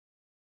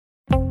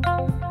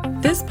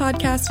This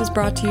podcast is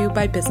brought to you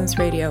by Business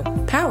Radio,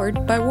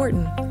 powered by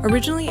Wharton,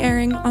 originally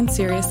airing on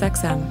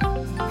SiriusXM.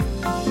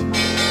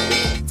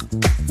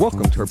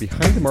 Welcome to our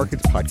Behind the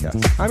Markets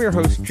podcast. I'm your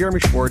host,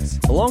 Jeremy Schwartz.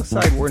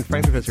 Alongside Wharton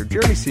Finance Professor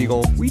Jeremy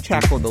Siegel, we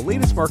tackle the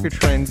latest market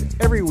trends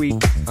every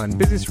week on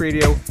Business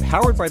Radio,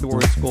 powered by the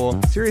Wharton School,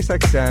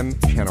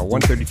 SiriusXM, channel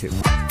 132.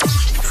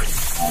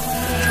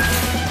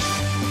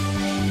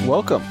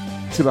 Welcome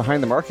to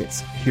Behind the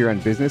Markets here on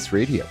Business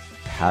Radio,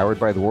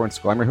 powered by the Wharton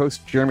School. I'm your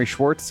host, Jeremy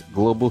Schwartz,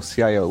 Global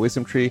CIO at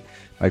WisdomTree.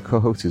 My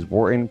co-host is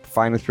Wharton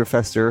Finance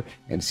Professor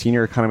and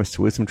Senior Economist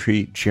to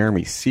WisdomTree,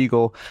 Jeremy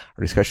Siegel.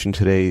 Our discussion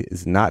today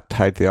is not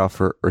tied to the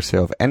offer or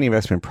sale of any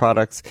investment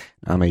products.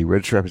 I'm a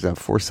registered representative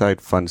of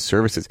Foresight Fund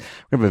Services.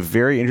 We have a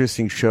very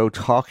interesting show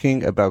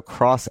talking about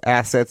cross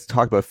assets,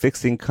 talking about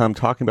fixed income,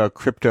 talking about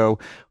crypto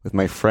with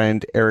my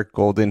friend Eric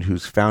Golden,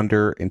 who's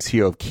founder and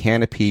CEO of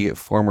Canopy,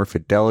 former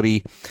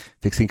Fidelity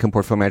fixed income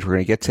portfolio manager. We're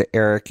going to get to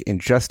Eric in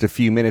just a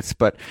few minutes,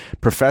 but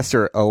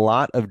Professor, a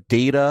lot of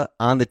data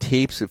on the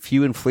tapes, a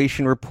few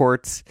inflation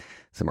reports,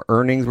 some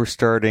earnings were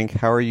starting.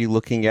 How are you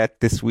looking at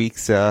this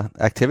week's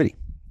activity?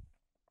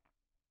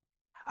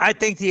 I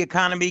think the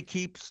economy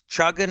keeps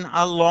chugging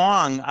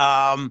along.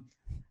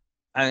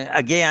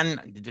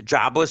 Again, the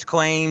jobless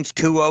claims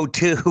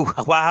 202.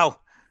 Wow,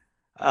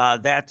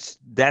 that's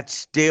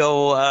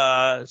still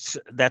a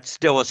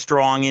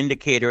strong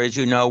indicator. As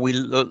you know, we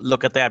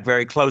look at that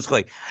very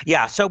closely.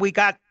 Yeah, so we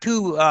got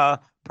two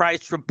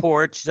price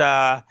reports.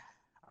 On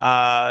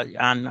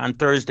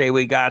Thursday,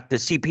 we got the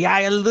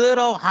CPI a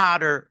little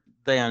hotter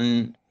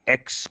than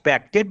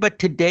expected, but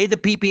today the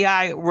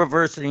PPI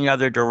reversed in the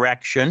other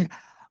direction.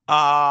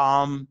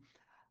 Let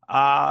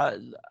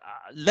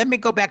me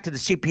go back to the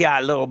CPI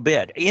a little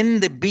bit.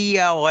 In the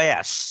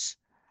BLS,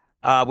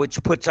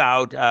 which puts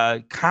out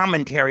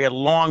commentary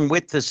along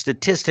with the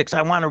statistics,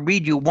 I want to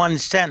read you one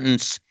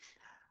sentence.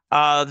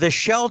 The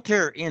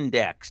shelter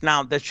index.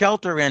 Now, the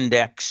shelter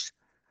index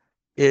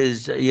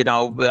is,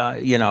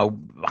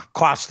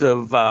 cost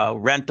of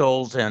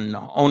rentals and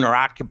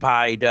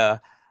owner-occupied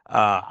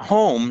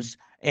homes,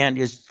 and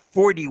is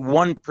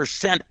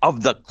 41%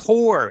 of the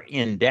core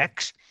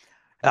index.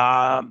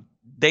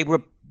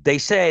 They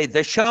say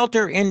the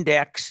shelter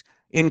index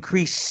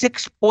increased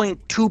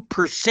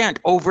 6.2%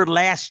 over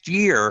last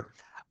year,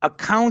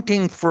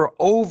 accounting for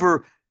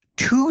over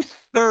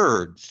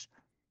 2/3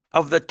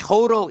 of the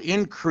total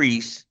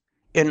increase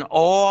in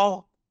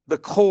all the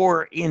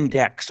core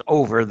index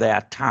over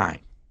that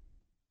time.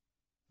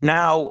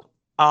 Now,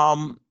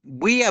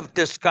 we have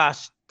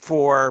discussed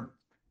for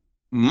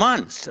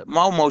months,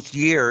 almost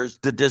years,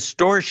 the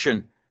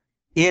distortion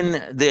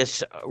in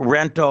this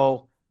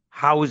rental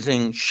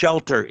housing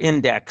shelter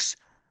index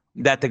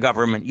that the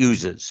government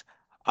uses.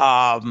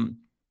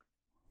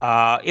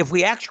 If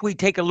we actually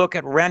take a look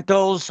at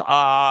rentals,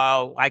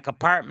 like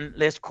Apartment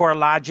List,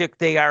 CoreLogic,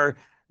 they are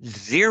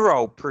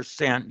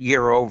 0%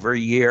 year over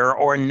year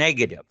or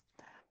negative.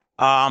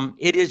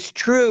 It is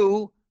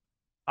true.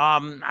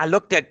 I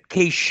looked at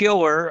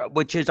Case-Shiller,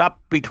 which is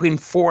up between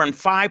 4 and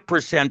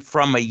 5%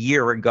 from a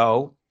year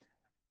ago.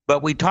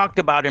 But we talked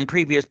about in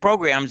previous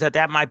programs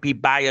that might be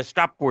biased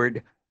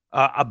upward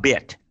a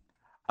bit.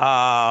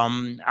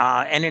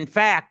 And in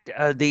fact,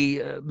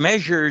 the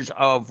measures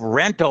of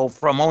rental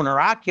from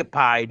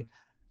owner-occupied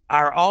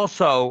are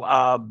also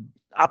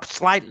up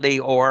slightly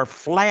or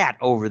flat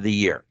over the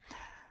year.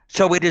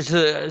 So it is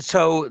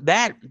so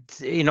that,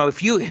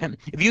 if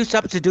you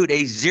substitute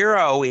a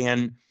 0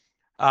 in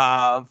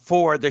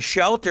for the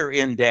shelter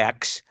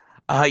index,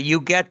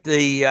 you get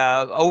the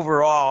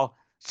overall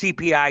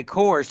CPI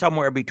core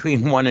somewhere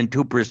between 1 and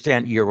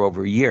 2% year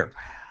over year.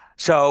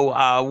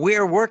 So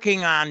we're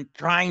working on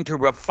trying to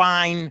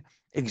refine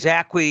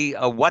exactly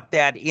what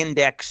that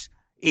index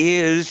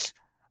is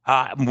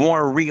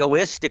more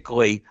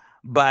realistically.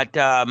 But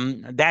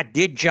that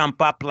did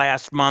jump up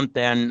last month,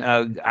 and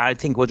I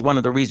think was one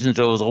of the reasons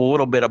it was a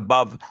little bit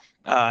above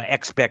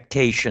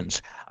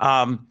expectations.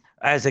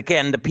 As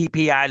again, the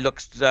PPI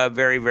looks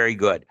very, very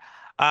good.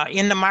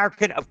 In the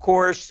market, of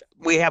course,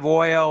 we have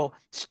oil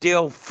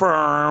still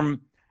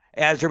firm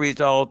as a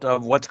result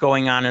of what's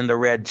going on in the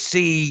Red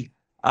Sea.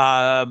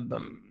 A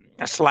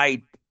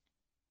slight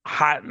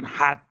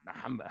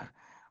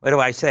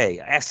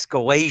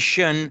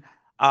escalation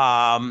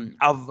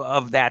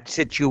of that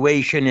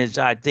situation is,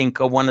 I think,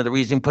 one of the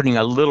reasons putting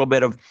a little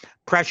bit of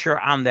pressure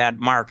on that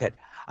market.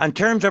 In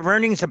terms of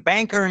earnings, the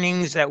bank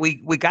earnings that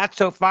we got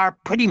so far,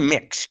 pretty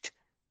mixed.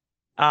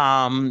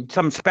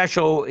 Some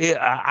special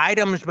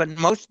items, but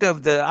most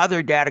of the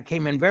other data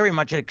came in very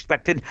much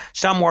expected.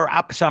 Some were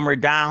up, some were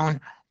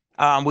down.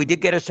 We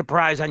did get a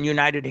surprise on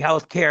United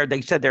Healthcare.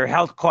 They said their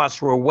health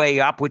costs were way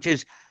up, which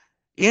is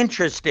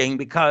interesting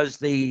because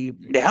the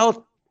health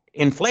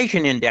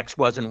inflation index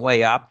wasn't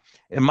way up.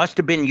 It must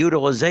have been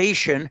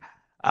utilization,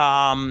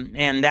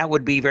 and that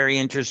would be very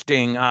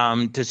interesting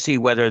to see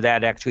whether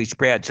that actually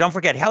spreads. Don't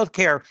forget,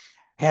 healthcare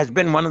has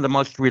been one of the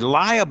most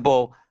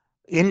reliable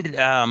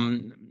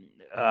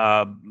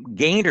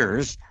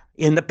gainers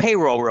in the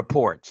payroll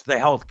reports, the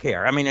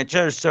healthcare. I mean, it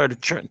just sort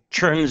of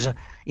churns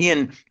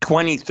in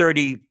 20,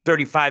 30,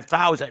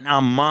 35,000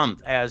 a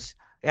month as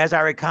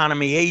our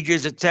economy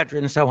ages, et cetera,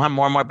 and so on.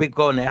 More and more people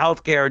go into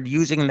healthcare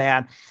using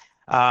that.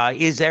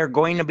 Is there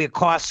going to be a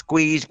cost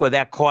squeeze? Will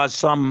that cause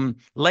some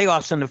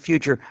layoffs in the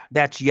future?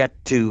 That's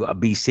yet to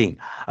be seen.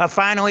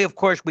 Finally, of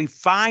course, which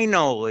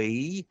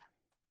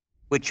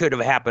should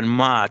have happened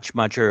much,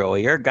 much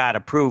earlier, got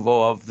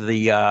approval of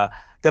the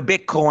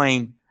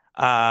Bitcoin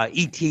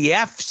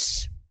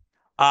ETFs.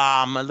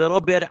 A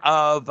little bit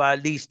of,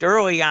 at least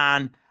early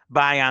on,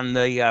 buy on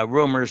the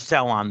rumors,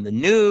 sell on the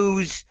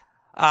news.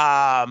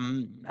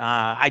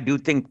 I do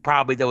think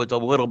probably there was a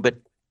little bit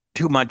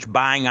too much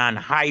buying on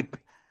hype.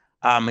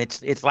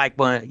 It's like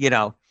when,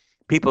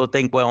 people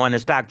think, well, when a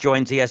stock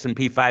joins the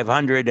S&P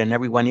 500 and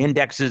everyone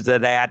indexes to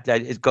that,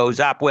 it goes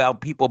up. Well,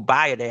 people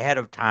buy it ahead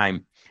of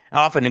time.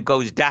 Often it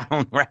goes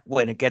down right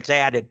when it gets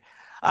added.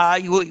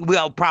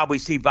 We'll probably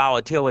see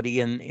volatility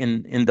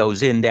in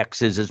those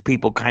indexes as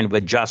people kind of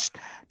adjust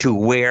to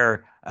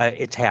where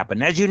it's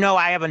happened. As you know,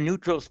 I have a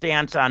neutral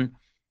stance on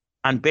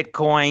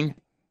Bitcoin.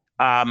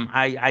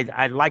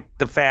 I like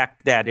the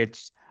fact that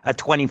it's a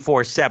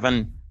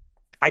 24/7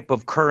 type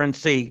of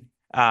currency.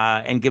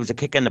 And gives a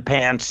kick in the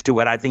pants to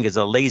what I think is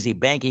a lazy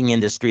banking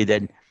industry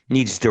that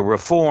needs to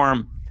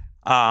reform.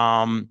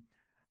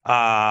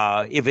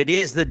 If it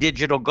is the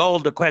digital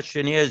gold, the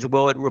question is,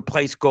 will it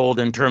replace gold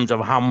in terms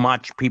of how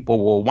much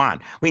people will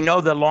want? We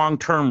know the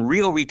long-term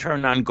real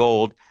return on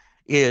gold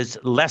is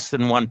less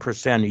than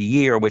 1% a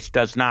year, which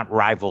does not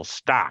rival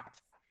stock.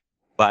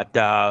 But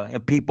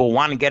if people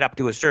want to get up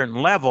to a certain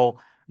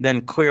level,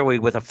 then clearly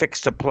with a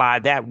fixed supply,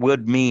 that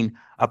would mean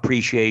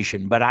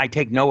appreciation. But I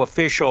take no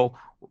official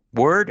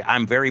word.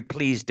 I'm very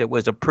pleased it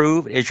was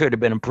approved. It should have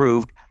been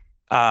approved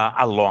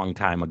a long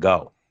time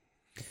ago.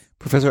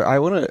 Professor,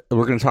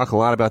 we're going to talk a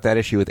lot about that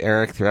issue with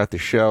Eric throughout the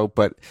show,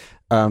 but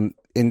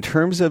in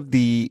terms of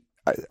I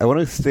want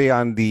to stay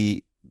on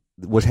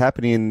what's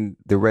happening in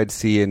the Red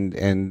Sea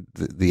and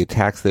the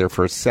attacks there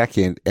for a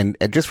second, and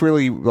just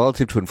really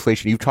relative to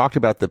inflation. You've talked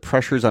about the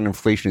pressures on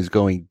inflation is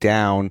going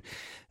down,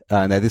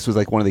 and that this was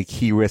like one of the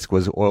key risks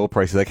was oil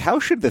prices. Like, how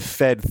should the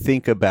Fed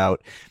think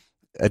about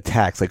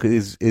attacks? Like,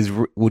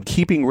 would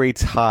keeping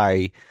rates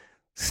high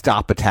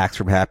stop attacks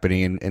from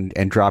happening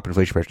and drop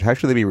inflation pressure? How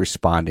should they be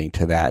responding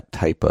to that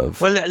type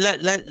of? Well,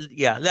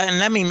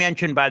 let me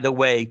mention, by the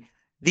way,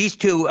 these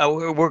two.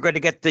 We're going to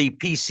get the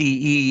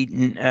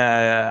PCE,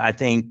 I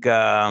think,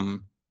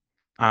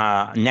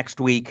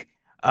 next week.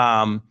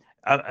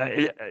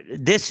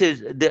 This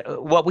is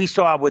what we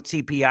saw with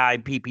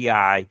CPI,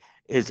 PPI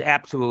is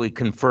absolutely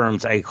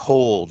confirms a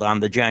hold on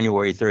the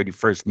January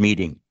 31st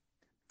meeting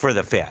for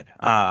the Fed.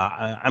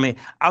 I mean,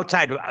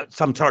 outside of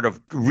some sort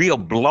of real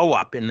blow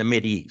up in the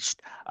Mideast,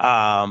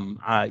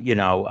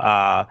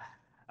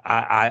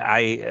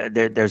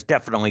 there's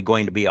definitely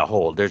going to be a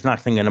hold. There's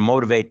nothing going to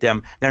motivate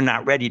them. They're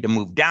not ready to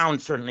move down.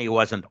 Certainly, it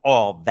wasn't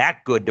all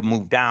that good to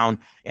move down.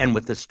 And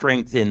with the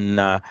strength in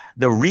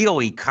the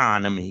real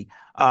economy,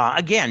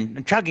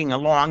 again, chugging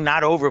along,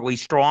 not overly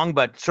strong,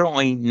 but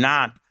certainly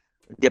not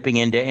dipping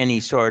into any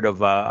sort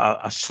of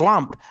a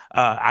slump.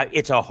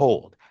 It's a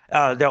hold.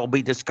 There'll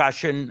be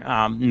discussion,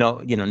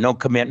 no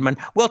commitment.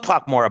 We'll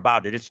talk more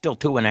about it. It's still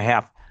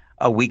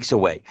 2.5 weeks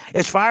away.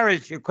 As far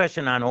as your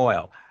question on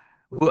oil,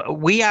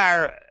 we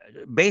are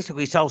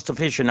basically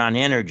self-sufficient on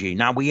energy.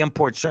 Now, we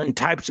import certain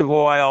types of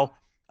oil,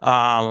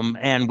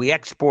 and we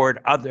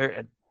export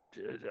other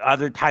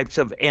types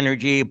of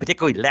energy,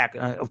 particularly,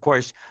 of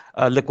course,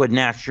 liquid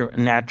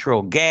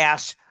natural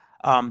gas.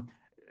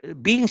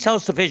 Being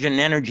self-sufficient in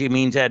energy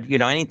means that,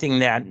 anything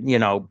that,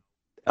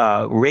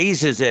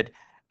 raises it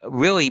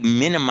really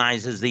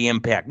minimizes the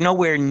impact.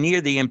 Nowhere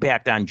near the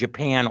impact on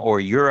Japan or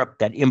Europe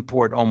that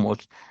import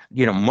almost,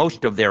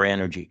 most of their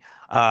energy.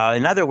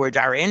 In other words,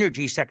 our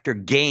energy sector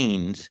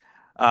gains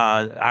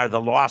are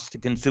the loss to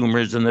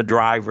consumers and the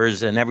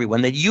drivers and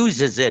everyone that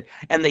uses it,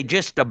 and they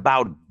just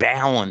about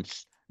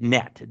balance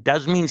net. It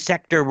does mean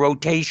sector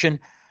rotation.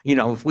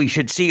 If we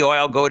should see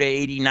oil go to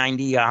 80,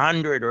 90,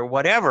 100 or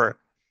whatever,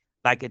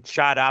 like it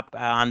shot up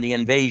on the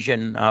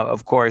invasion,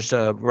 of course,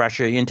 of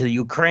Russia into the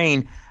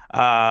Ukraine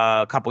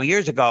a couple of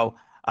years ago,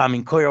 I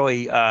mean,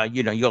 clearly,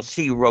 you'll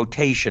see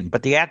rotation.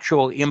 But the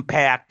actual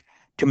impact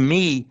to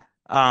me,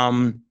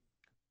 overall,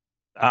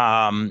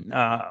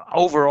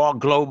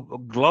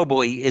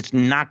 globally, it's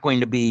not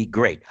going to be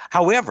great.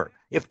 However,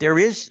 if there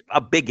is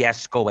a big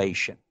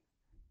escalation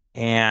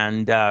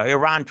and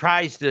Iran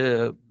tries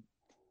to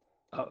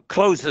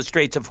close the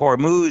Straits of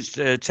Hormuz,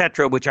 et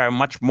cetera, which are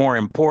much more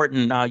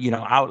important,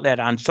 outlet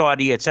on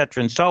Saudi, et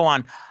cetera, and so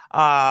on,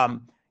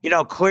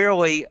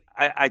 clearly,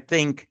 I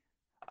think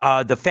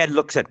the Fed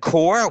looks at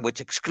core,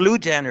 which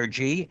excludes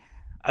energy.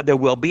 There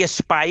will be a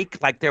spike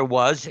like there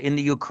was in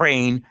the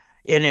Ukraine,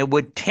 and it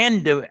would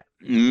tend to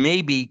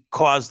maybe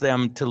cause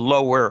them to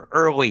lower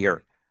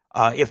earlier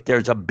if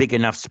there's a big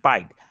enough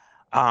spike.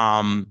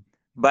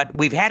 But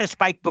we've had a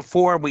spike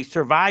before. We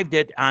survived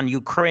it on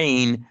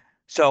Ukraine.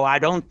 So I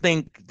don't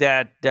think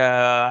that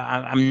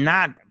I'm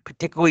not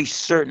particularly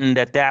certain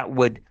that that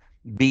would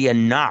be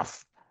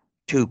enough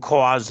to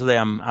cause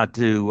them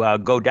to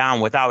go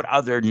down without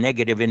other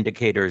negative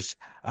indicators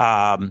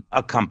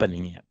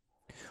accompanying it.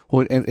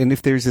 Well, and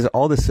if there's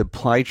all the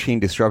supply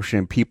chain disruption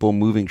and people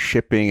moving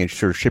shipping and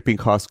sort of shipping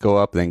costs go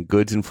up, then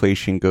goods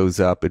inflation goes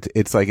up.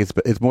 It's like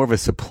it's more of a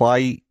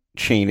supply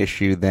chain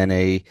issue than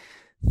a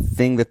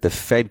thing that the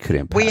Fed could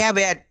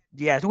impact.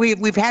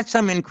 We've had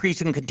some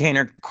increase in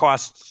container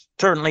costs,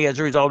 certainly as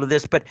a result of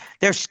this, but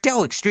they're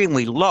still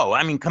extremely low.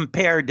 I mean,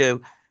 compared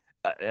to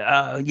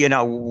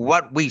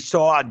what we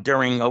saw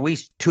during at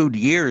least 2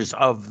 years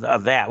of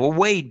that,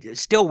 we're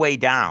still way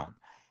down.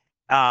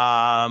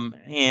 We'll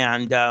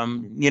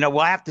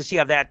have to see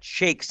how that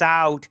shakes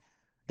out.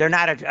 They're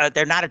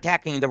not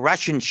attacking the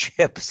Russian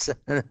ships,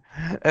 they're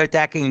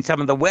attacking some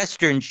of the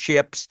Western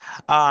ships.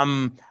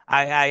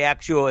 I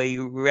actually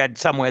read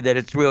somewhere that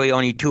it's really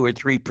only 2 or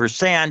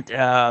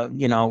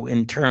 3%,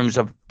 in terms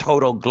of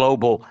total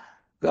global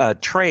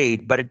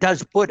trade, but it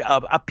does put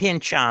a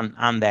pinch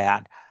on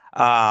that.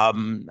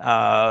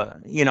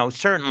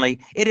 Certainly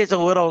it is a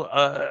little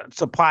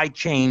supply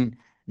chain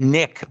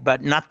nick,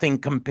 but nothing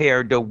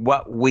compared to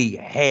what we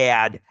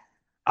had.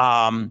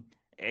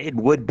 It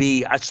would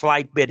be a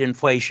slight bit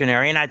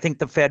inflationary, and I think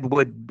the Fed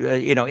would,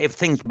 if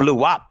things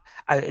blew up,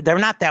 they're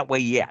not that way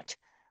yet,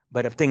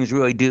 but if things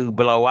really do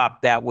blow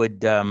up, that would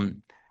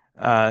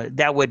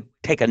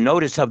take a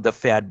notice of the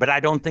Fed, but I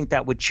don't think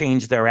that would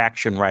change their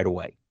action right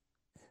away.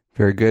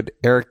 Very good.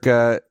 Eric,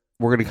 we're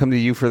going to come to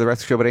you for the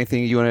rest of the show, but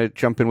anything you want to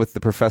jump in with the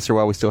professor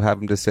while we still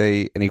have him to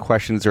say? Any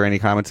questions or any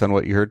comments on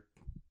what you heard?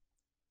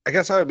 I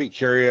guess I would be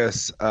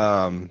curious.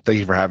 Thank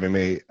you for having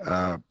me,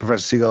 Professor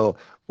Siegel.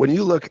 When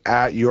you look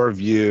at your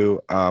view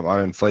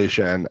on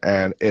inflation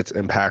and its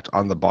impact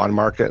on the bond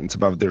market and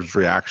some of those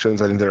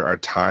reactions, I think there are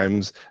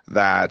times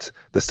that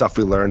the stuff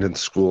we learned in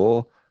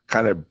school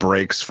kind of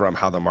breaks from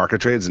how the market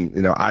trades.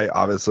 And, I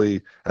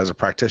obviously, as a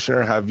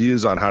practitioner, have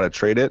views on how to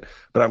trade it.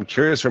 But I'm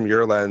curious from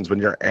your lens, when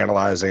you're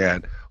analyzing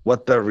it,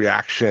 what the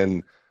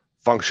reaction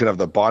function of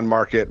the bond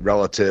market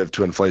relative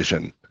to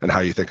inflation and how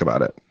you think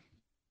about it.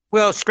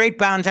 Well, straight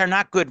bonds are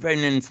not good in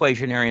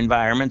inflationary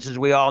environments, as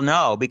we all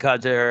know, because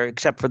they're,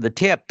 except for the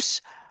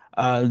tips,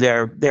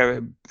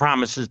 they're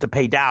promises to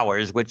pay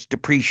dollars, which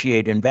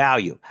depreciate in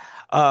value.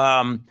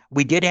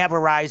 We did have a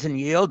rise in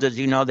yields. As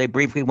you know, they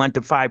briefly went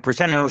to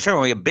 5%, and it was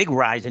certainly a big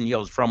rise in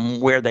yields from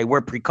where they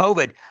were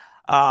pre-COVID.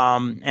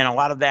 And a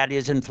lot of that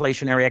is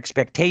inflationary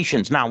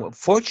expectations. Now,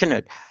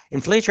 fortunate,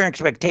 inflationary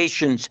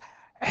expectations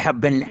have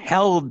been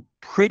held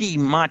pretty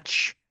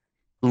much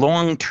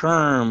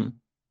long-term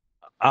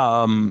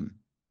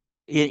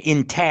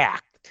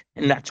intact.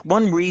 And that's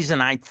one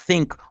reason I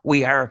think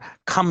we are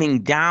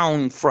coming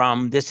down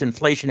from this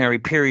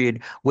inflationary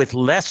period with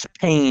less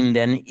pain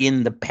than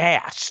in the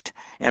past,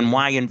 and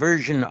why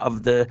inversion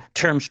of the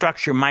term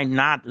structure might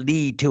not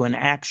lead to an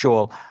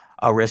actual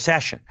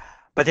recession.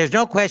 But there's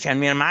no question. I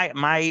mean,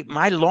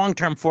 my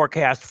long-term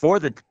forecast for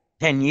the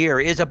 10-year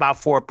is about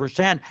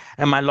 4%,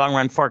 and my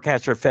long-run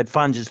forecast for Fed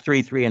funds is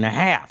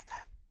 3.5.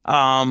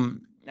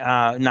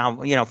 Now,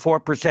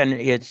 4%,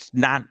 it's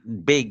not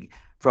big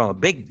from a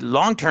big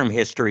long-term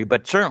history,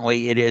 but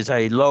certainly it is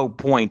a low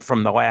point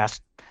from the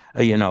last,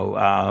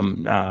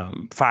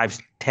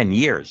 5-10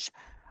 years.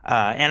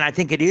 And I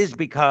think it is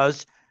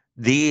because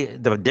the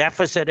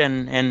deficit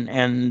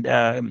and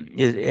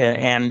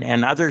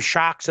other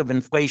shocks of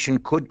inflation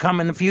could come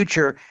in the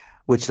future,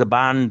 which the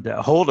bond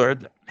holder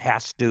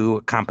has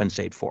to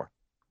compensate for.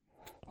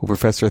 Well,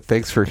 Professor,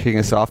 thanks for kicking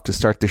us off to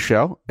start the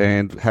show,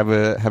 and have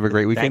a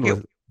great weekend. Thank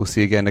you. We'll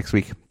see you again next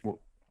week.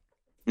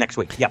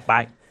 Yep.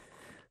 Bye.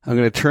 I'm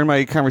going to turn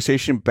my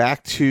conversation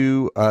back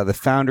to the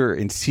founder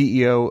and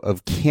CEO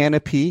of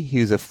Canopy.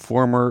 He's a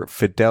former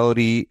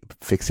Fidelity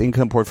fixed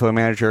income portfolio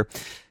manager.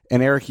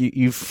 And Eric,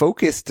 you've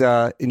focused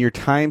in your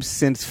time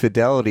since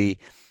Fidelity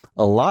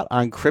a lot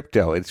on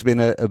crypto. It's been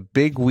a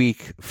big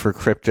week for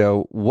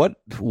crypto. What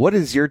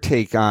is your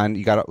take on,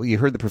 you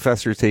heard the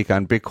professor's take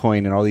on Bitcoin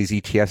and all these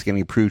ETFs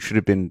getting approved should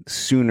have been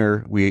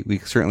sooner. We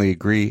certainly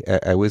agree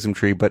at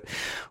WisdomTree, but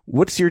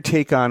what's your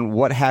take on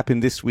what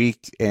happened this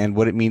week and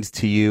what it means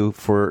to you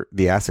for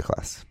the asset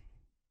class?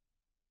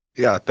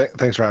 Yeah,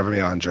 thanks for having me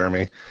on,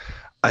 Jeremy.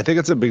 I think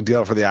it's a big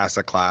deal for the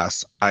asset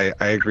class. I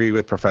agree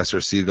with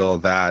Professor Siegel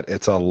that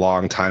it's a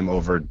long time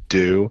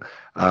overdue.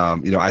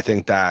 I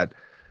think that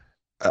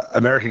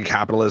American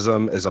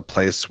capitalism is a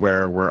place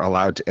where we're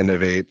allowed to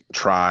innovate,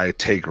 try,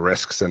 take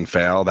risks, and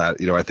fail. That,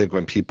 I think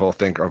when people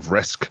think of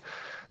risk,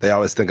 they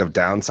always think of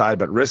downside,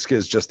 but risk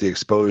is just the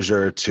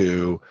exposure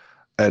to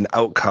an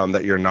outcome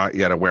that you're not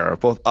yet aware of,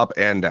 both up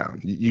and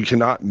down. You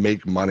cannot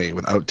make money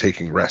without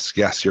taking risk.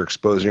 Yes, you're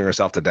exposing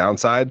yourself to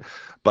downside,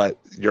 but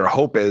your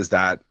hope is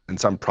that in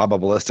some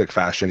probabilistic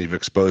fashion, you've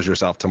exposed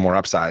yourself to more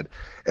upside.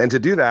 And to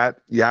do that,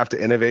 you have to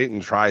innovate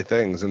and try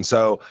things. And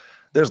so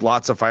there's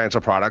lots of financial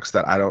products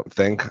that I don't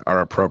think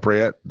are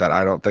appropriate, that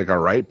I don't think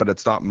are right, but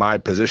it's not my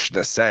position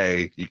to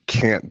say you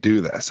can't do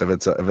this. If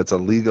it's a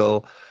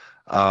legal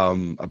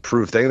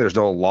approved thing. There's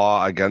no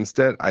law against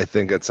it. I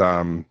think it's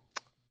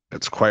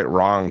quite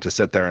wrong to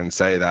sit there and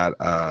say that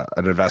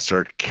an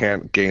investor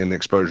can't gain the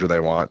exposure they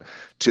want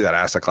to that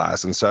asset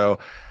class. And so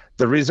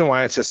the reason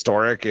why it's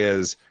historic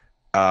is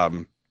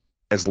long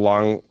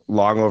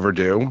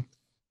overdue.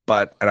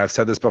 But, and I've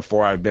said this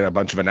before, I've made a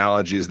bunch of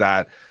analogies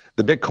that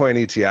the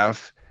Bitcoin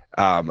ETF,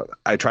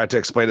 I tried to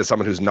explain to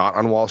someone who's not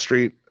on Wall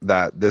Street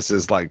that this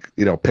is like,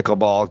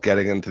 pickleball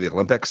getting into the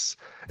Olympics.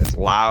 It's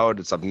loud,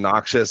 it's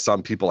obnoxious.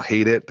 Some people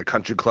hate it. The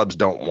country clubs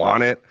don't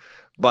want it,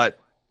 but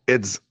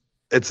it's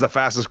the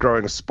fastest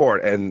growing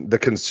sport, and the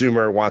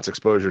consumer wants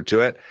exposure to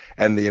it,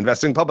 and the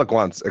investing public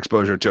wants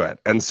exposure to it.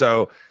 And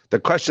so the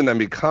question then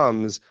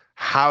becomes,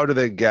 how do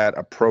they get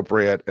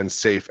appropriate and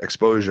safe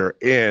exposure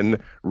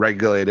in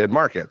regulated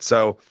markets?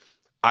 So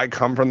I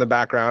come from the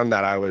background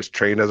that I was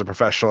trained as a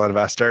professional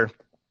investor.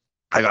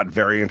 I got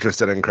very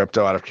interested in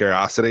crypto out of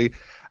curiosity.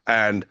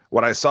 And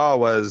what I saw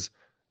was,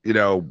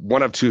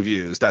 one of two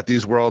views, that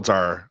these worlds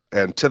are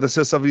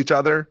antithesis of each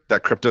other,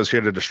 that crypto is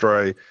here to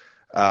destroy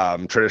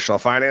traditional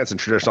finance, and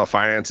traditional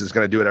finance is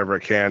going to do whatever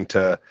it can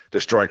to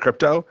destroy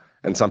crypto.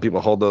 And some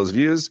people hold those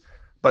views.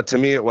 But to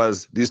me, it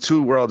was these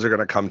two worlds are going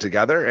to come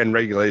together, and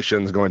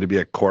regulation is going to be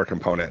a core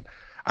component.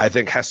 I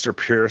think Hester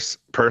Peirce,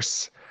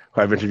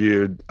 who I've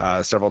interviewed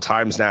several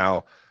times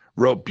now,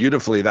 wrote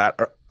beautifully that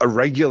a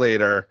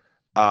regulator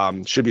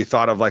should be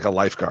thought of like a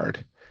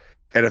lifeguard.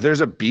 And if there's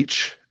a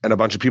beach and a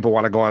bunch of people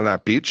want to go on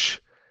that beach,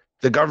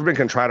 the government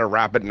can try to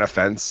wrap it in a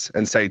fence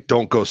and say,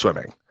 don't go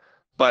swimming.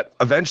 But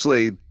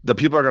eventually, the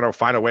people are going to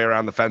find a way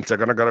around the fence. They're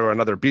going to go to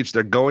another beach.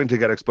 They're going to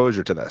get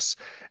exposure to this.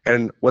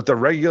 And what the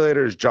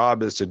regulator's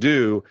job is to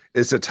do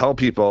is to tell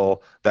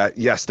people that,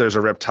 yes, there's a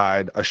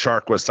riptide, a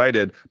shark was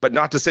sighted, but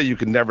not to say you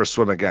can never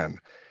swim again.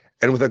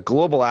 And with a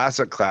global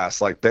asset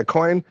class like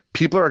Bitcoin,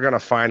 people are going to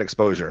find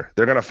exposure.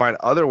 They're going to find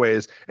other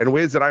ways, and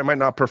ways that I might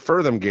not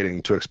prefer them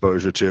getting to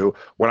exposure to,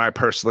 when I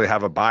personally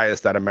have a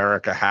bias that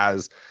America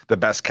has the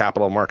best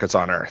capital markets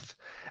on earth.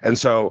 And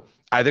so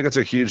I think it's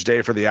a huge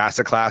day for the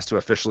asset class to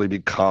officially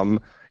become,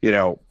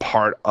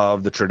 part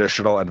of the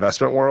traditional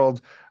investment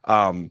world.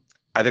 I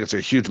think it's a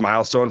huge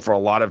milestone for a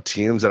lot of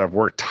teams that have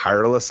worked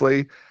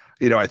tirelessly.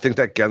 I think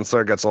that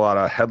Gensler gets a lot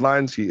of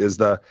headlines. He is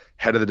the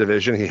head of the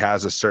division. He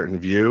has a certain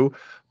view,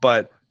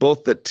 but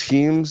both the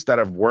teams that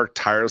have worked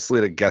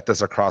tirelessly to get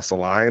this across the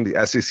line,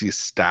 the SEC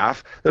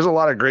staff, there's a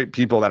lot of great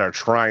people that are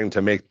trying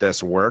to make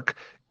this work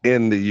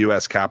in the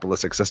U.S.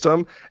 capitalistic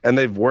system, and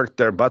they've worked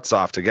their butts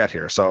off to get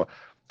here. So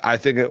I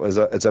think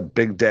it's a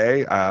big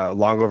day,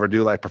 long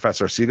overdue, like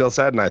Professor Siegel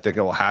said, and I think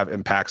it will have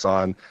impacts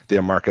on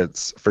the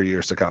markets for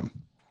years to come.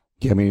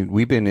 Yeah, I mean,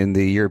 we've been in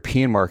the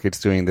European markets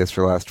doing this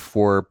for the last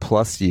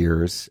 4+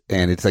 years,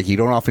 and it's like you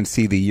don't often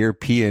see the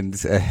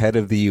Europeans ahead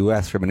of the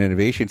U.S. from an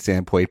innovation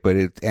standpoint, but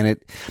in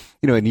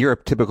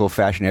Europe, typical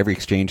fashion, every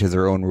exchange has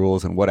their own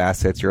rules and what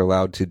assets you're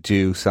allowed to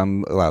do.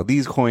 Some allow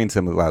these coins,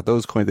 some allow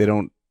those coins. They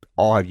don't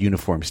all have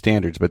uniform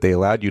standards, but they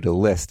allowed you to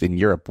list in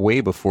Europe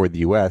way before the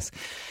U.S.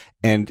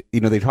 And,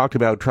 they talked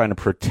about trying to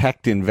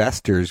protect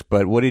investors,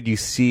 but what did you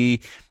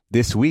see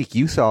this week?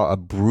 You saw a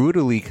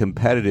brutally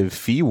competitive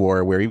fee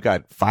war where you've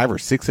got 5 or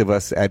 6 of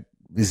us at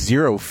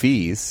zero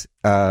fees,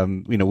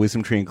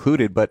 WisdomTree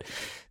included, but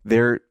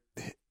they're,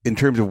 in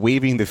terms of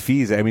waiving the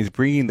fees, I mean, it's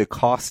bringing the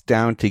cost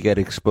down to get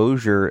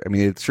exposure. I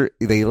mean,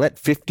 they let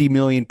 50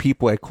 million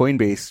people at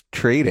Coinbase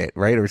trade it,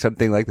 right? Or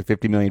something like the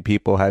 50 million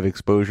people have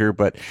exposure,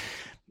 but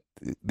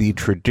the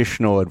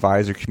traditional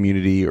advisor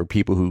community or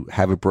people who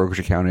have a brokerage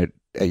account at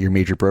your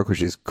major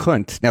brokerages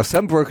couldn't. Now,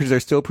 some brokers are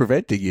still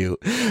preventing you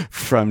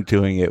from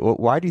doing it. Well,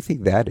 why do you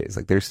think that is?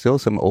 Like, there's still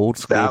some old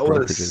school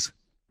brokerages.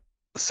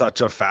 Such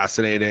a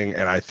fascinating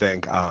and I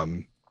think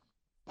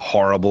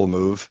horrible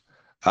move.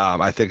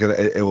 I think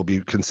it will be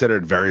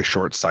considered very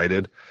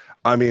short-sighted.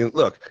 I mean,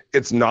 look,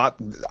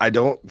 I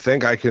don't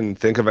think I can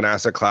think of an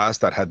asset class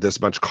that had this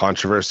much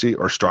controversy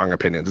or strong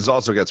opinions. This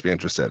also gets me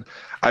interested.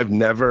 I've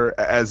never,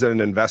 as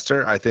an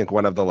investor, I think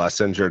one of the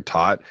lessons you're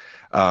taught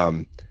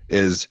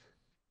is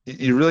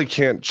you really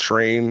can't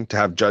train to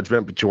have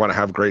judgment, but you want to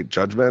have great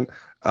judgment.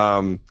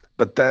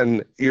 But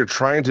then you're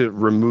trying to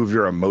remove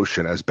your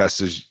emotion as best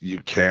as you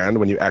can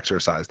when you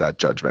exercise that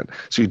judgment.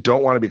 So you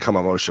don't want to become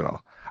emotional.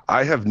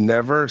 I have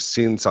never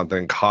seen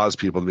something cause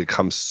people to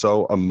become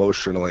so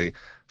emotionally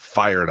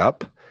fired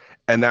up.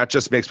 And that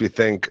just makes me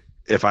think,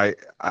 if I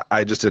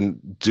just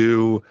didn't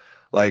do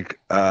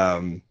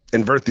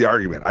invert the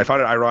argument. I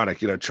found it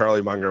ironic,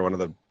 Charlie Munger, one of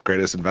the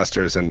greatest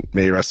investors, and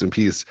may he rest in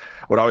peace,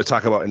 would always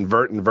talk about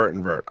invert.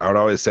 I would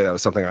always say that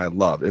was something I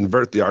loved,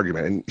 invert the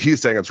argument. And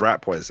he's saying it's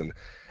rat poison.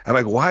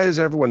 And why is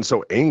everyone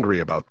so angry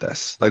about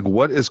this? Like,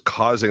 what is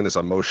causing this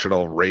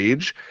emotional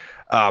rage?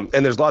 And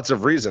there's lots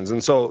of reasons.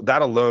 And so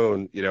that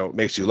alone,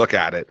 makes you look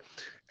at it.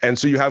 And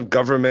so you have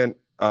government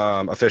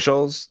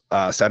officials,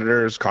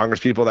 senators,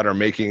 congresspeople that are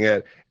making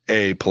it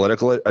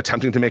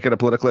attempting to make it a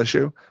political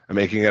issue and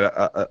making it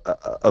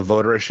a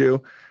voter issue.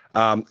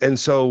 And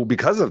so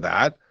because of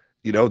that,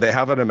 they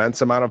have an immense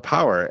amount of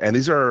power. And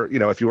these are,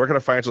 if you work in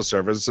a financial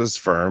services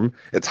firm,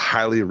 it's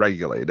highly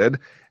regulated.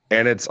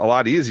 And it's a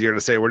lot easier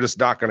to say, we're just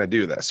not going to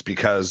do this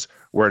because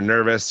we're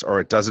nervous or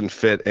it doesn't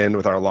fit in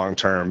with our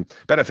long-term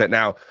benefit.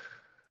 Now,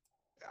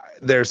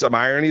 there's some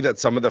irony that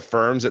some of the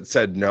firms that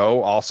said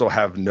no also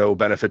have no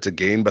benefit to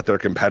gain, but their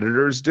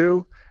competitors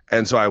do.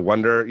 And so I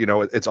wonder,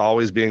 it's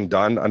always being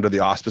done under the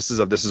auspices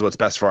of this is what's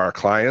best for our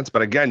clients.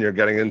 But again, you're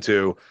getting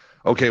into,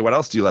 okay, what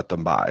else do you let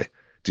them buy?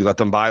 Do you let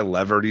them buy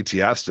levered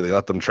ETFs? Do they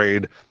let them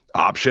trade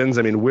options?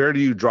 I mean, where do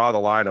you draw the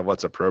line of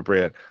what's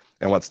appropriate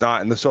and what's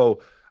not? And so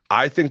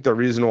I think the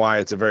reason why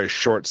it's a very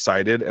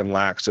short-sighted and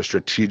lacks a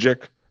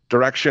strategic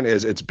direction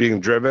is it's being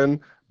driven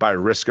by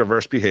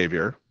risk-averse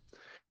behavior.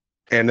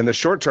 And in the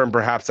short term,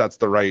 perhaps that's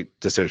the right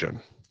decision.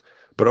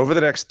 But over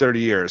the next 30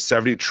 years,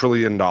 $70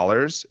 trillion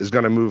is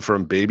going to move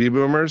from baby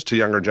boomers to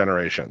younger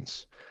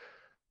generations.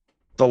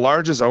 The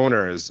largest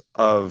owners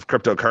of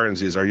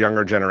cryptocurrencies are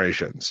younger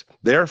generations.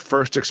 Their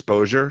first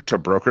exposure to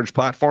brokerage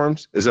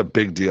platforms is a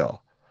big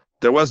deal.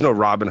 There was no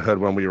Robinhood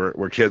when we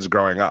were kids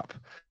growing up.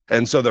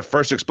 And so the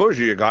first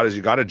exposure you got is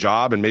you got a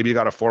job and maybe you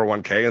got a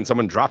 401k and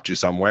someone dropped you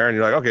somewhere and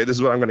you're like, okay, this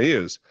is what I'm going to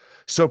use.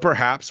 So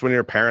perhaps when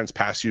your parents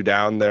pass you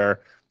down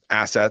their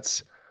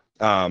assets,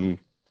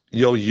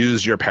 you'll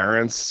use your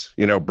parents'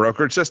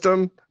 brokerage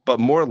system, but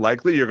more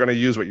likely you're going to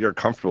use what you're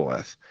comfortable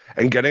with.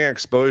 And getting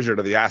exposure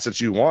to the assets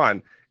you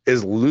want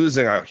is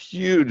losing a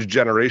huge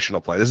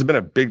generational play. This has been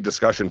a big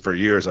discussion for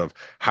years of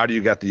how do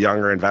you get the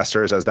younger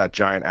investors as that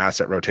giant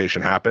asset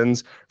rotation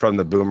happens from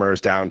the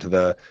boomers down to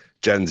the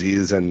Gen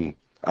Zs and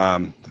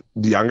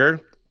the younger.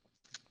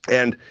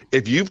 And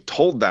if you've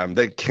told them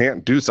they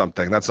can't do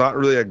something, that's not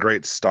really a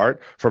great start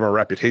from a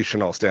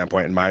reputational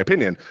standpoint, in my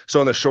opinion.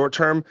 So in the short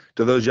term,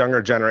 do those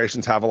younger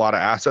generations have a lot of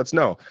assets?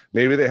 No.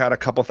 Maybe they had a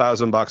couple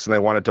 $1,000 and they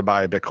wanted to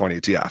buy a Bitcoin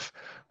ETF,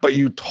 but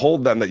you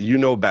told them that you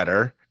know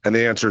better, and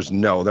the answer is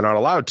no, they're not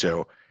allowed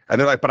to. And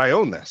they're like, but I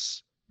own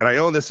this, and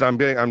I'm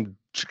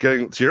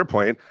getting to your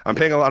point, I'm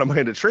paying a lot of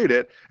money to trade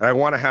it, and I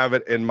want to have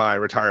it in my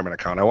retirement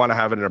account. I want to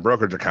have it in a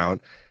brokerage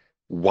account.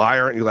 Why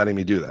aren't you letting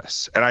me do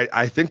this? And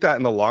I think that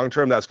in the long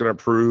term, that's going to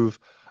prove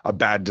a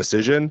bad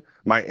decision.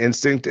 My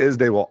instinct is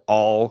they will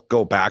all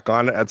go back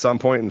on it at some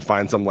point and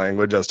find some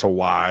language as to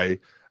why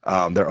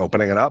they're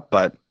opening it up.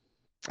 But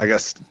I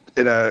guess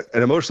in an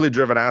emotionally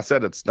driven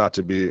asset, it's not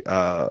to be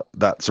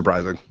that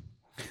surprising.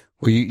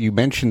 Well, you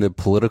mentioned the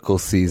political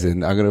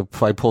season.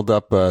 I pulled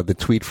up the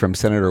tweet from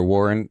Senator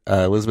Warren.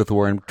 Elizabeth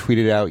Warren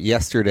tweeted out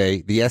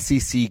yesterday, the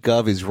SEC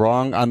Gov is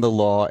wrong on the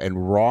law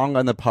and wrong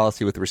on the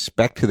policy with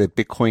respect to the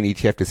Bitcoin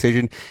ETF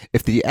decision.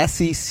 If the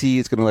SEC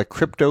is going to let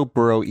crypto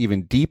burrow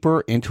even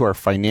deeper into our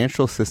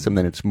financial system,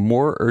 then it's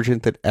more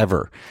urgent than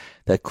ever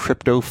that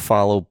crypto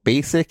follow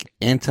basic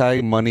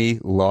anti-money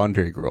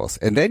laundering rules.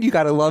 And then you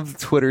got to love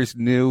Twitter's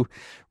new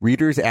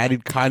readers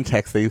added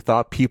context they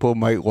thought people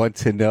might want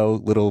to know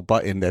little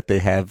button that they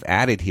have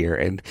added here.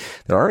 And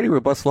there are already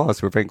robust laws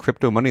to prevent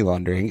crypto money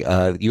laundering.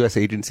 U.S.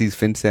 agencies,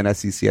 FinCEN,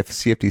 SEC,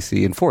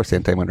 CFTC enforce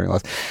anti-money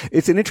laws.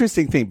 It's an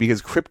interesting thing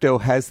because crypto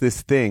has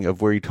this thing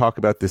of where you talk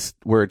about this,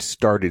 where it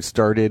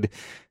started.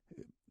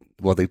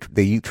 Well,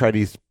 they tried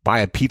to buy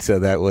a pizza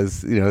that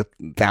was,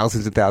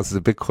 thousands and thousands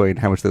of Bitcoin,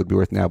 how much that would be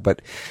worth now.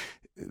 But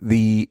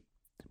the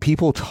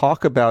people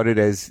talk about it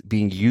as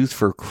being used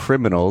for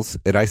criminals.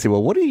 And I say,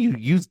 well, what do you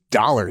use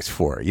dollars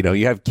for?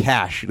 You have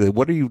cash.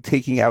 What are you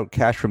taking out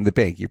cash from the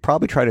bank? You're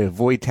probably trying to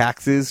avoid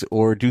taxes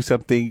or do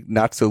something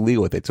not so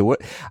legal with it. So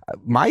what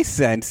my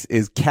sense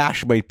is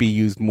cash might be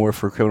used more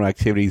for criminal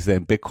activities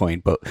than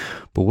Bitcoin. But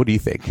what do you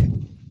think?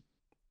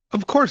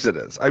 Of course it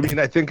is. I mean,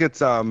 I think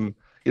it's, I'm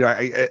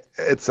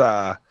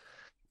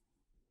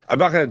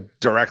not going to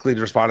directly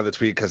respond to the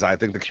tweet because I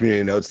think the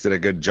community notes did a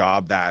good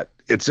job. That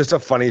it's just a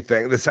funny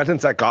thing. The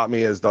sentence that got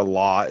me is the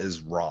law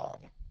is wrong.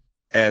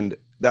 And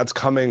that's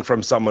coming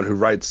from someone who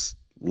writes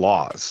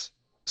laws.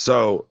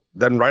 So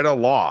then write a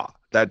law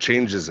that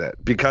changes it,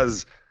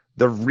 because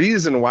the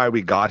reason why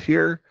we got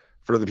here,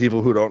 for the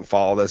people who don't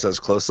follow this as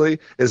closely,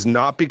 is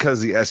not because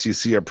the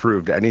SEC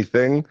approved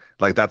anything.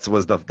 Like that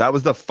was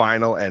the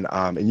final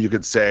and you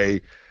could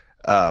say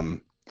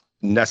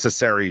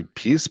necessary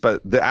piece,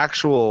 but the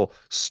actual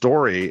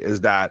story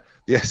is that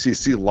the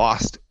SEC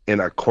lost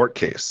in a court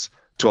case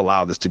to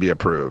allow this to be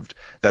approved,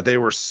 that they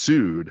were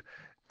sued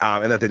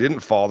and that they didn't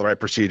follow the right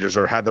procedures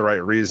or had the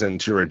right reason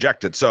to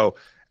reject it. So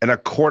in a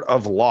court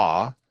of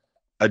law,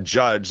 a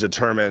judge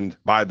determined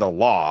by the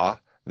law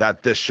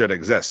that this should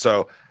exist.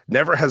 So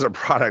never has a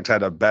product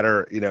had a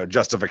better,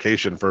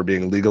 justification for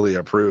being legally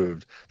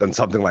approved than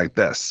something like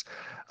this.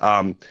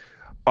 On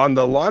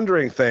the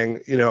laundering thing,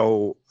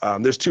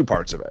 there's two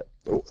parts of it.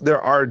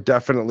 There are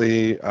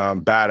definitely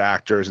bad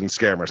actors and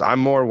scammers. I'm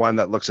more one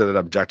that looks at it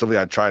objectively.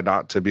 I try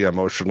not to be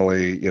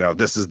emotionally,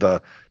 this is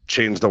the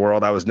change the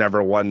world. I was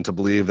never one to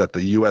believe that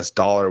the US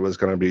dollar was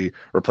going to be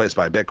replaced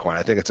by Bitcoin.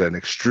 I think it's an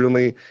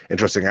extremely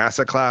interesting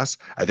asset class.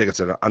 I think it's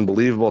an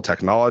unbelievable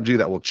technology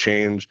that will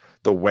change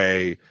the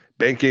way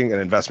banking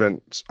and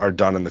investments are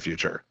done in the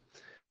future.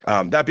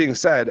 That being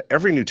said,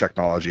 every new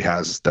technology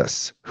has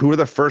this. Who are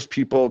the first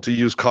people to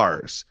use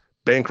cars?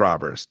 bank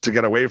robbers, to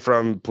get away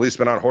from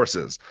policemen on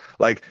horses.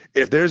 Like,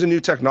 if there's a new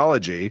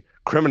technology,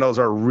 criminals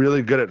are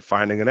really good at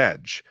finding an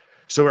edge.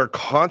 So we're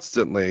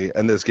constantly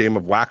in this game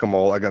of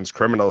whack-a-mole against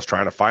criminals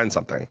trying to find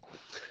something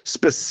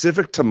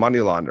specific to money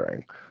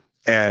laundering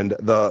and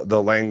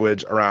the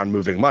language around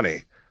moving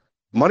money.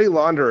 Money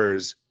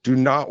launderers do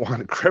not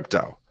want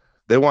crypto.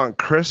 They want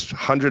crisp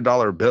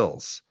 $100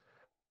 bills.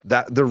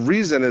 That the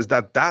reason is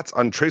that that's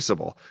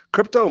untraceable.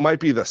 Crypto might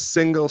be the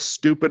single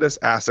stupidest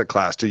asset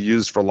class to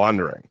use for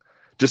laundering.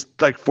 Just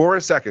like for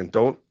a second,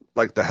 don't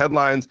like the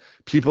headlines,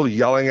 people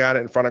yelling at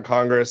it in front of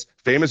Congress,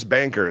 famous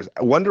bankers.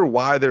 I wonder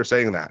why they're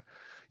saying that.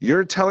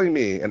 You're telling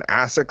me an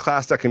asset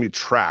class that can be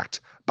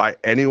tracked by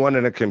anyone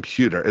in a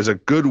computer is a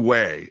good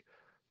way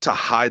to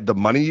hide the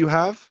money you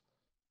have?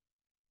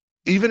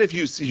 Even if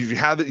you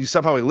have it, you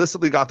somehow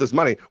illicitly got this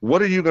money,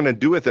 what are you going to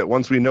do with it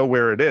once we know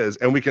where it is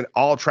and we can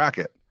all track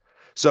it?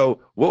 So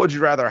what would you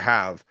rather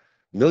have?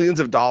 Millions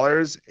of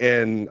dollars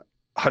in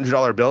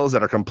 $100 bills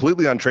that are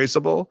completely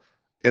untraceable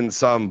in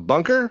some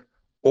bunker,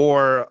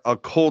 or a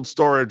cold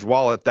storage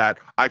wallet that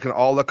I can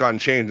all look on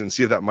Change and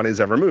see if that money's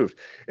ever moved?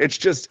 It's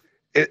just,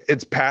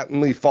 it's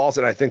patently false.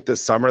 And I think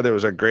this summer there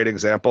was a great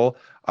example.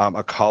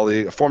 A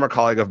former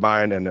colleague of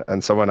mine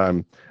and someone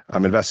I'm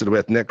invested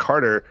with, Nick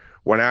Carter,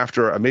 went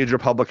after a major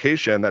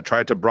publication that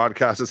tried to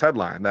broadcast this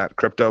headline that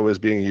crypto is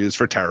being used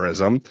for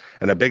terrorism.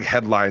 And a big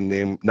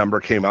headline number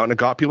came out, and it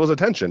got people's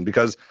attention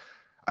because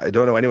I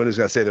don't know anyone who's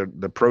going to say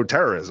they're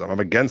pro-terrorism.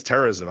 I'm against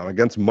terrorism. I'm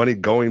against money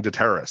going to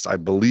terrorists. I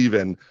believe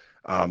in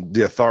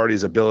the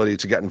authorities' ability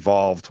to get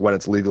involved when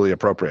it's legally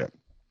appropriate.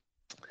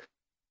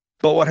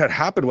 But what had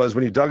happened was,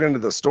 when you dug into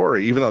the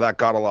story, even though that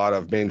got a lot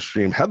of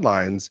mainstream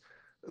headlines,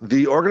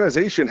 the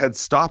organization had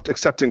stopped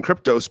accepting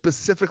crypto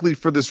specifically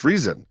for this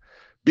reason.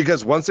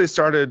 Because once they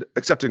started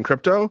accepting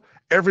crypto,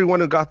 everyone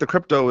who got the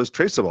crypto is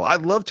traceable.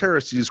 I'd love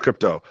terrorists to use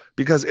crypto,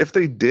 because if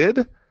they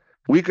did,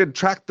 we could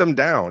track them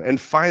down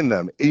and find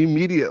them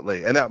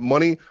immediately. And that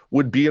money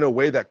would be in a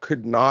way that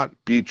could not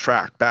be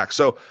tracked back.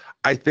 So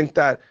I think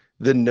that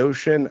the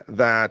notion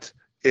that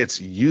it's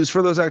used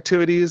for those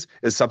activities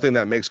is something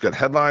that makes good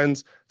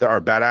headlines. There are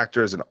bad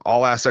actors in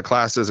all asset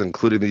classes,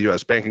 including the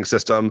U.S. banking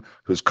system,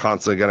 who's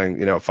constantly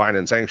getting, fined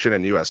and sanctioned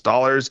in U.S.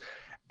 dollars.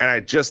 And I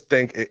just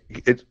think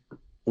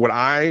when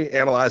I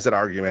analyze that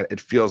argument,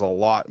 it feels a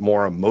lot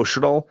more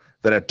emotional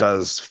than it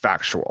does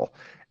factual.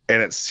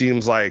 And it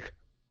seems like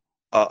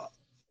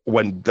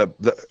when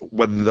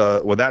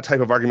that type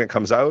of argument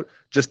comes out,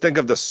 just think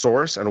of the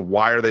source and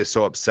why are they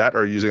so upset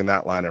or using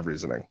that line of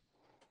reasoning.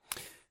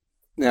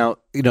 Now,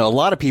 a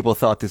lot of people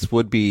thought this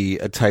would be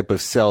a type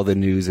of sell the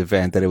news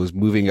event, that it was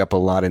moving up a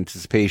lot of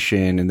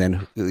anticipation, and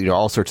then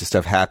all sorts of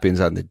stuff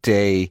happens on the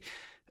day,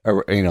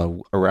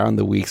 around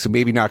the week. So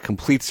maybe not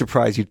complete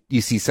surprise.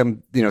 You see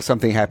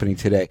something happening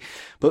today.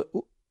 But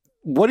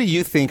what do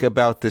you think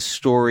about the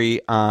story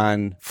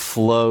on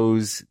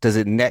flows? Does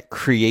it net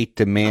create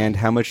demand?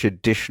 How much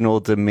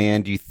additional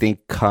demand do you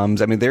think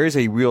comes? I mean, there is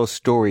a real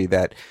story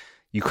that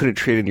you couldn't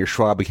trade in your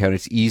Schwab account.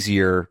 It's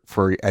easier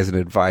as an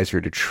advisor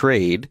to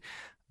trade.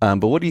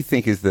 But what do you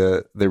think is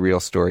the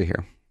real story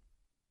here?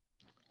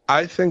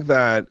 I think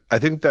that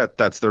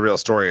that's the real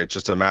story. It's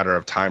just a matter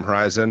of time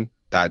horizon.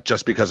 That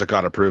just because it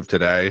got approved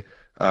today,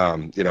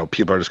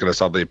 people are just going to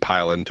suddenly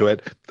pile into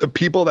it. The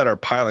people that are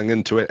piling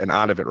into it and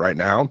out of it right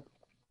now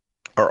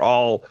are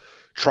all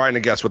trying to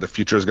guess what the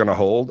future is going to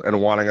hold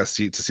and wanting a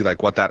seat to see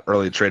like what that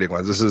early trading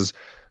was. This is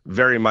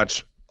very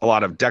much a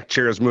lot of deck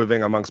chairs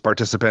moving amongst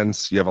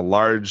participants. You have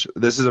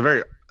this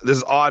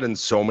is odd in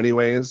so many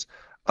ways,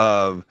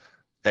 of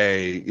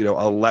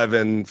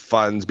 11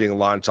 funds being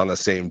launched on the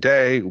same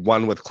day,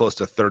 one with close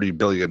to $30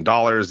 billion,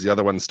 the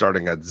other one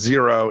starting at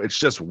zero. It's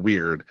just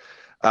weird.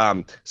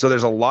 So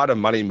there's a lot of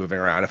money moving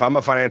around. If I'm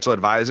a financial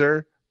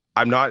advisor,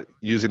 I'm not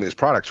using these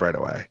products right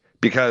away,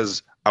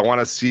 because I want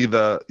to see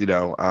the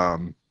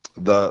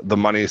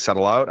money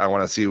settle out. I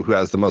want to see who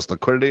has the most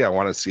liquidity. I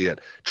want to see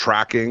it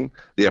tracking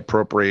the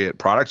appropriate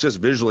products. Just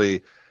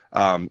visually,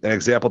 an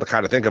example to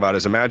kind of think about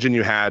is, imagine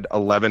you had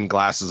 11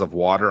 glasses of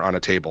water on a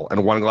table,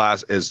 and one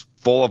glass is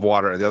full of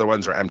water and the other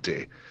ones are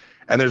empty.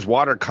 And there's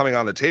water coming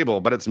on the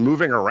table, but it's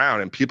moving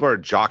around, and people are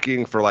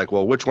jockeying for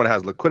which one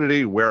has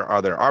liquidity? Where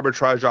are there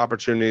arbitrage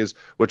opportunities?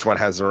 Which one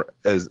is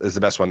the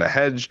best one to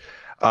hedge?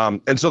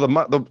 And so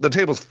the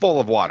table's full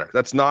of water.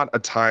 That's not a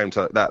time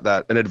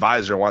that an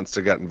advisor wants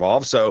to get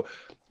involved. So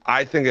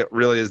I think it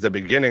really is the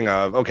beginning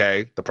of,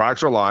 okay, the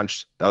products are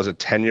launched. That was a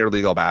 10-year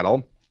legal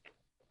battle.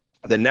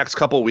 The next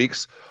couple of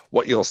weeks,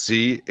 what you'll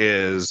see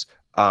is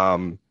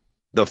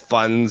the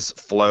funds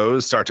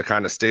flows start to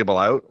kind of stable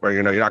out, where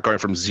you're not going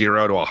from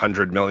 0 to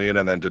 100 million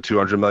and then to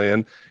 200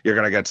 million. You're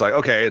going to get to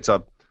okay, it's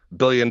 $1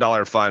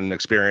 billion fund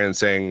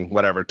experiencing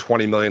whatever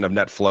 20 million of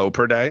net flow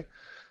per day,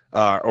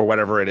 or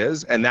whatever it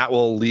is, and that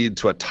will lead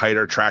to a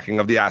tighter tracking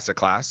of the asset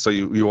class. So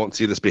you won't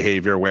see this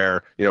behavior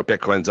where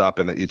Bitcoin's up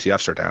and the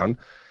ETFs are down.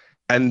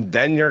 And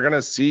then you're going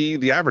to see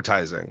the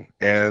advertising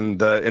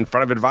and in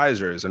front of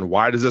advisors, and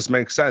why does this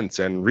make sense,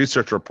 and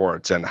research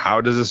reports, and how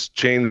does this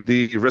change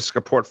the risk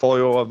of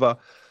portfolio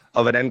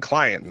of an end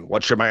client and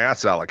what should my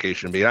asset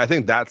allocation be. And I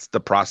think that's the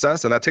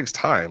process, and that takes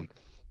time.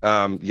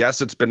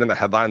 Yes, it's been in the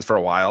headlines for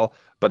a while,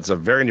 but it's a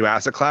very new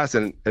asset class,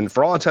 and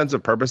for all intents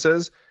and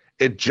purposes,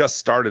 it just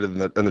started in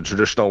the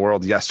traditional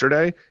world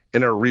yesterday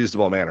in a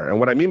reasonable manner. And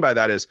what I mean by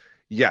that is,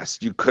 yes,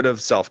 you could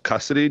have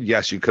self-custodied.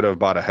 Yes, you could have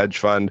bought a hedge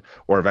fund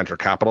or a venture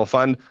capital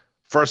fund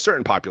for a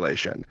certain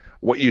population.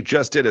 What you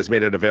just did is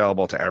made it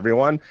available to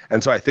everyone.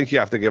 And so I think you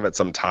have to give it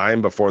some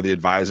time before the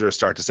advisors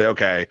start to say,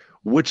 okay,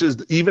 which is,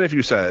 even if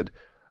you said,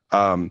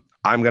 I'm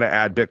going to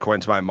add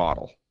Bitcoin to my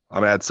model, I'm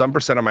going to add some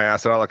percent of my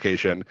asset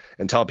allocation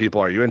and tell people,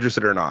 are you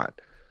interested or not?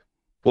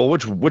 Well,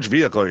 which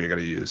vehicle are you going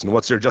to use? And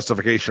what's your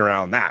justification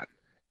around that?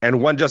 And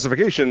one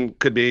justification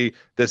could be,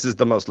 this is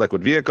the most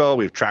liquid vehicle.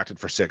 We've tracked it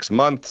for 6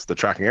 months. The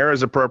tracking error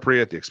is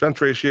appropriate. The expense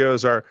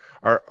ratios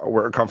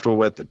we're comfortable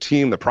with. The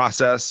team, the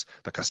process,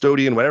 the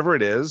custodian, whatever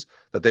it is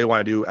that they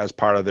want to do as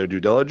part of their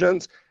due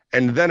diligence.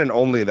 And then and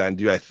only then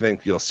do I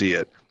think you'll see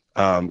it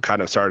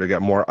kind of start to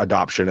get more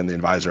adoption in the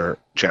advisor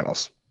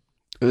channels.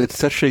 It's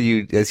such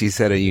as you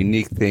said, a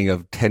unique thing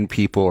of 10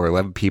 people or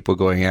 11 people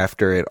going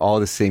after it all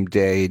the same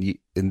day. And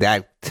in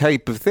that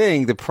type of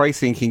thing, the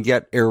pricing can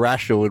get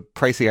irrational. With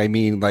pricing, I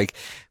mean, like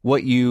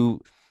what you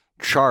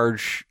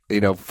charge,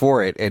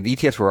 for it. And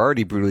ETFs were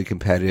already brutally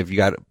competitive. You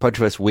got a bunch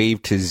of us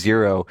waved to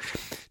zero.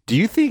 Do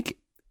you think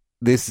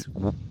this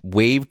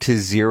wave to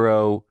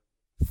zero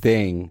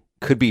thing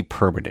could be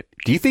permanent?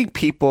 Do you think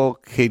people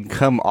can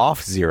come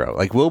off zero?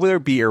 Like, will there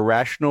be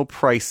irrational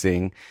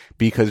pricing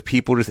because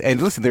people just, and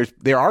listen,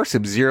 there are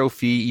some zero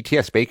fee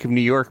ETFs. Bank of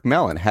New York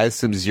Mellon has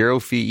some zero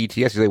fee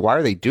ETFs. You're like, why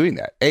are they doing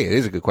that? Hey, it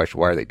is a good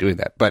question. Why are they doing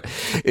that? But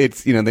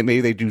it's,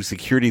 maybe they do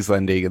securities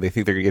lending and they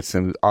think they're going to get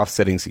some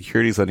offsetting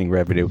securities lending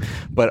revenue.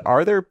 But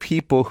are there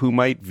people who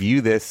might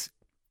view this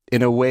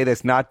in a way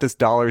that's not just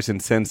dollars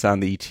and cents on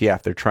the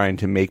ETF? They're trying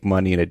to make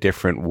money in a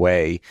different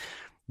way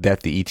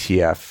that the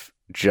ETF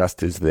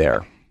just is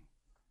there.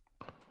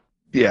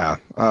 Yeah,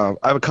 I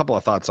have a couple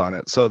of thoughts on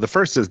it. So the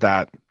first is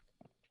that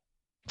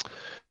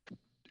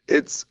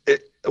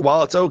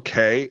while it's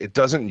okay, it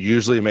doesn't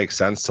usually make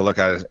sense to look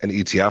at an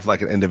ETF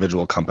like an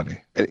individual company.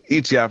 An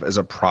ETF is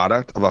a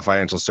product of a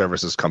financial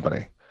services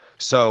company.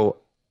 So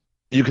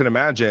you can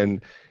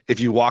imagine if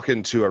you walk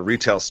into a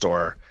retail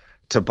store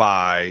to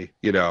buy,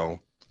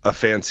 a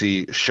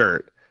fancy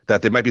shirt,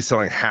 that they might be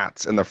selling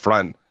hats in the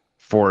front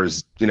for,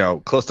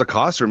 close to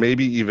cost or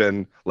maybe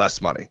even less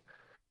money.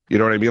 You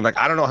know what I mean? Like,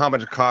 I don't know how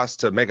much it costs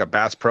to make a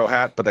Bass Pro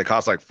hat, but they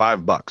cost like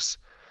 $5.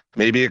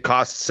 Maybe it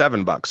costs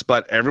 $7,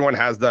 but everyone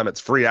has them.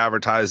 It's free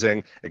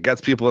advertising. It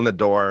gets people in the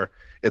door.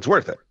 It's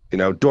worth it.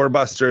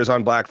 Doorbusters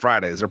on Black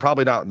Fridays, they're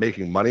probably not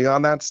making money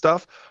on that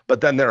stuff,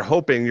 but then they're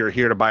hoping you're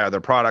here to buy other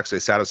products. They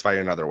satisfy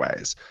you in other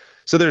ways.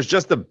 So there's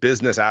just the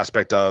business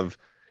aspect of,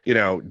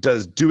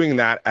 does doing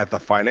that at the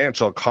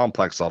financial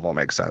complex level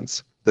make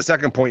sense? The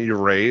second point you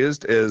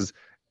raised is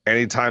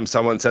anytime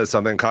someone says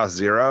something costs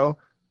zero,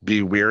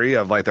 be weary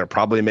of they're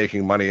probably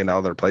making money in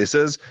other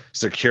places.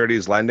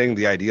 Securities lending,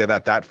 the idea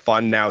that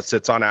fund now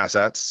sits on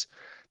assets,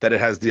 that it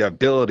has the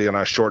ability on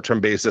a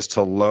short-term basis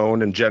to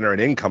loan and generate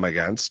income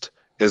against,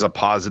 is a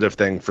positive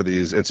thing for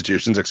these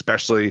institutions,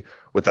 especially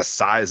with the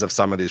size of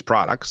some of these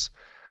products.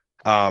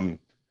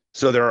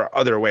 So there are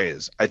other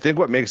ways. I think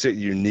what makes it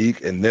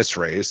unique in this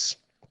race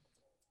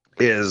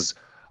is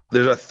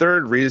there's a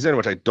third reason,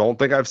 which I don't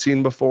think I've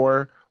seen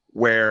before,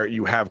 where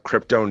you have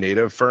crypto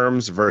native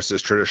firms versus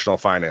traditional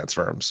finance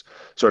firms.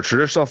 So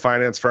traditional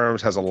finance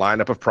firms has a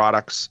lineup of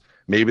products.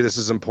 Maybe this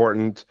is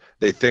important.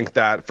 They think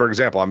that, for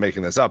example, I'm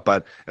making this up,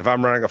 but if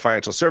I'm running a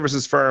financial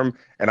services firm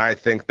and I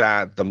think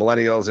that the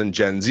millennials and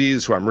Gen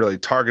Zs who I'm really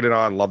targeted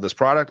on love this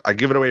product, I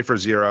give it away for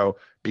zero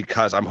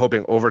because I'm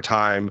hoping over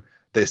time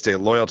they stay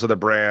loyal to the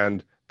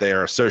brand, they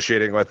are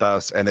associating with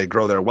us, and they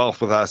grow their wealth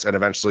with us, and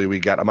eventually we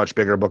get a much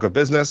bigger book of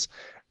business,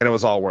 and it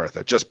was all worth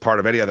it. Just part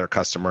of any other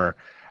customer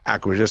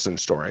acquisition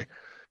story.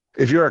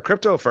 If you're a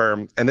crypto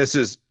firm, and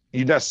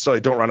you necessarily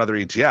don't run other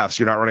ETFs,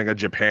 you're not running a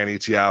Japan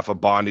ETF, a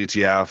bond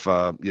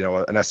ETF,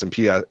 an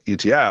S&P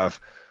ETF.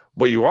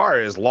 What you are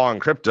is long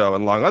crypto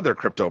and long other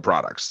crypto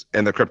products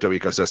in the crypto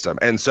ecosystem.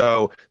 And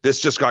so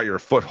this just got your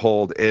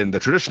foothold in the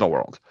traditional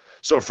world.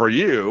 So for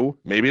you,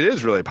 maybe it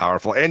is really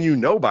powerful.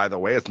 And by the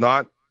way, it's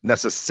not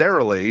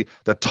necessarily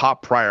the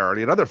top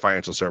priority in other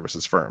financial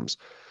services firms.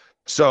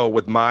 So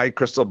with my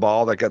crystal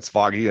ball that gets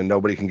foggy and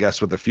nobody can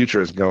guess what the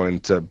future is going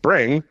to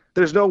bring,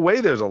 there's no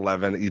way there's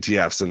 11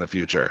 ETFs in the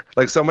future.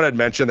 Like someone had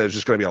mentioned, there's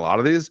just going to be a lot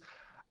of these.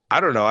 I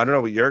don't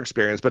know what your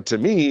experience, but to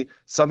me,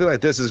 something like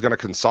this is going to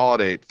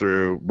consolidate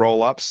through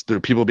roll-ups,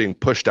 through people being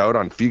pushed out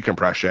on fee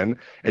compression,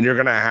 and you're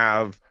going to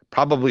have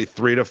probably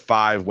 3 to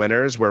 5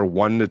 winners where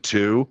 1 to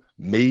 2,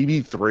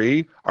 maybe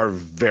 3 are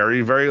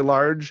very, very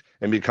large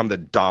and become the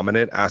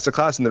dominant asset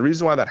class. And the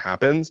reason why that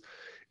happens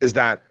is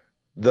that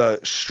the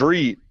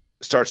street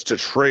starts to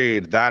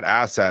trade that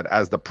asset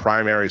as the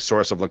primary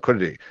source of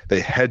liquidity. They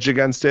hedge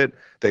against it,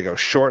 they go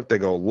short, they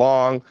go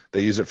long,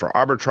 they use it for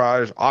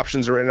arbitrage,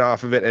 options are written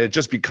off of it, and it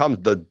just becomes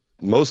the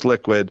most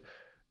liquid,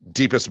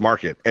 deepest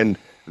market. And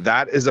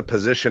that is a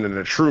position and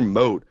a true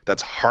moat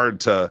that's hard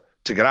to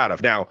to get out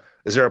of. Now,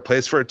 is there a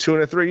place for a 2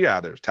 and a 3?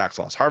 Yeah, there's tax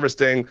loss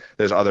harvesting.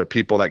 There's other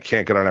people that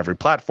can't get on every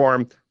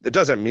platform. It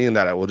doesn't mean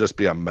that it will just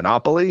be a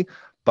monopoly,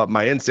 but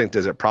my instinct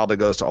is it probably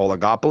goes to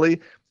oligopoly.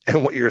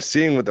 And what you're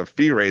seeing with the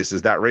fee race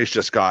is that race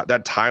just got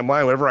that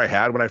timeline, whatever I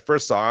had when I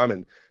first saw him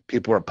and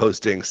people were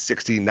posting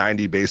 60,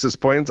 90 basis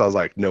points, I was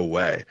like, no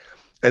way.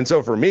 And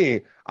so for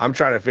me, I'm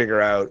trying to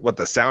figure out what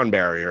the sound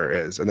barrier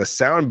is. And the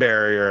sound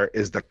barrier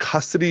is the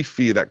custody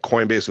fee that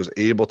Coinbase was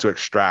able to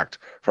extract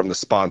from the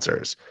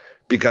sponsors,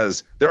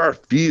 because there are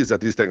fees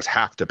that these things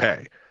have to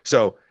pay.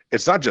 So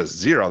it's not just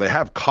zero. They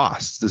have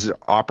costs. This is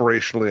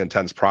operationally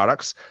intense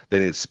products. They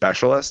need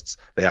specialists.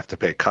 They have to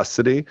pay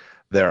custody.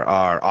 There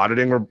are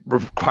auditing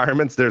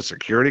requirements. There's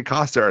security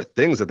costs. There are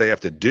things that they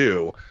have to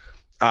do.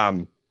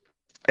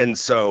 And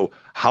so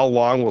how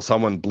long will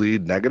someone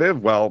bleed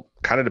negative? Well,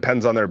 kind of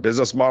depends on their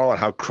business model and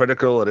how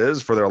critical it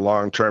is for their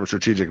long-term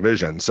strategic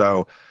vision.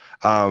 So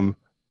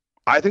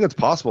I think it's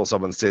possible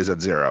someone stays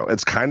at zero.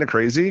 It's kind of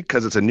crazy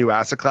because it's a new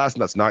asset class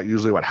and that's not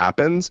usually what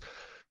happens.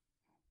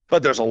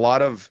 But there's a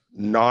lot of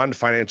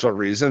non-financial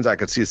reasons I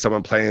could see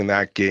someone playing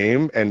that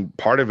game. And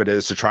part of it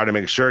is to try to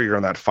make sure you're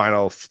in that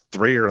final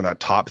 3 or in that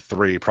top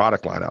 3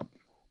 product lineup.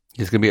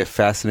 It's going to be a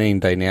fascinating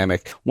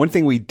dynamic. One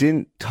thing we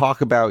didn't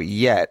talk about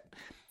yet,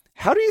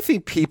 how do you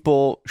think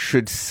people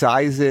should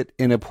size it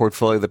in a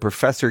portfolio? The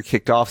professor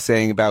kicked off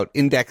saying about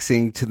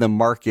indexing to the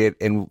market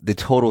and the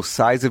total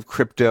size of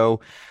crypto.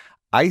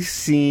 I've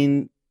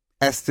seen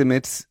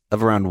estimates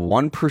of around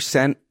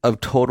 1% of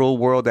total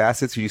world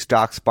assets. You use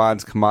stocks,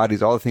 bonds,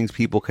 commodities, all the things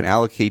people can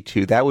allocate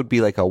to. That would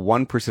be like a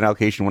 1%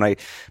 allocation. When I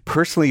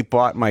personally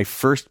bought my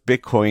first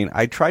Bitcoin,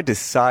 I tried to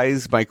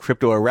size my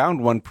crypto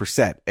around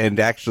 1%. And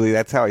actually,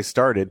 that's how I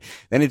started.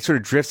 Then it sort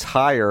of drifts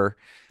higher.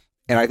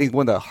 And I think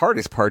one of the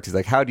hardest parts is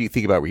like, how do you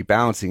think about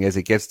rebalancing as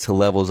it gets to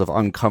levels of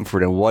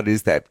uncomfort, and what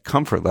is that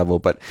comfort level?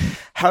 But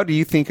how do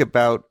you think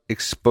about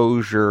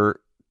exposure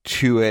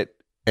to it?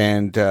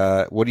 And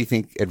what do you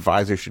think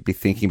advisors should be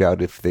thinking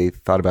about if they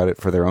thought about it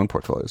for their own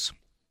portfolios?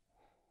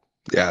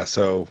 Yeah,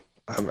 so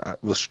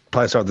we'll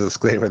probably start with the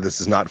disclaimer. This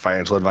is not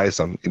financial advice.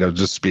 I'm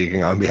just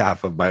speaking on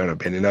behalf of my own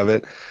opinion of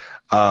it.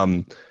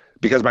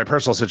 Because my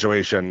personal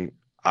situation,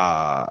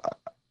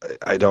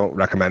 I don't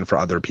recommend for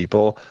other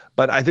people.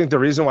 But I think the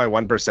reason why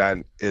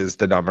 1% is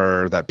the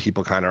number that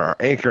people kind of are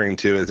anchoring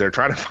to is they're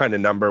trying to find a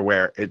number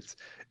where if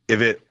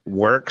it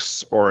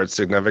works or it's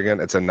significant,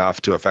 it's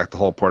enough to affect the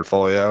whole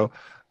portfolio,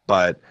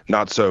 but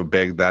not so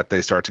big that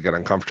they start to get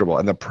uncomfortable.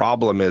 And the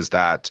problem is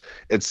that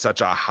it's such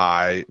a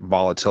high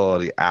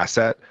volatility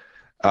asset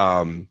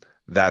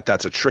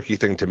that's a tricky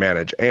thing to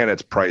manage, and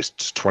it's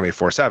priced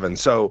 24/7.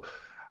 So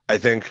I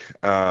think,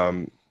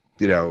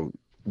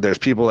 there's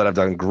people that have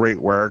done great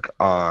work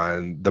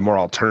on the more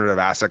alternative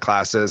asset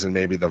classes and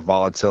maybe the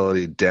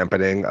volatility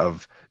dampening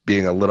of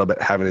being a little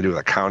bit having to do with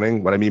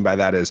accounting. What I mean by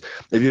that is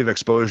if you have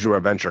exposure to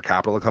a venture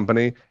capital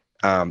company,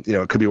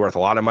 it could be worth a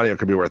lot of money, it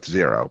could be worth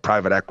zero.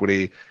 Private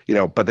equity,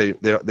 but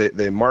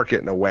they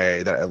market in a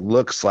way that it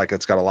looks like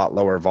it's got a lot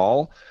lower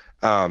vol.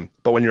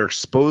 But when you're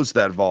exposed to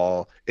that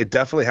vol, it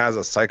definitely has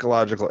a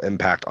psychological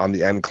impact on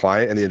the end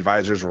client and the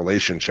advisor's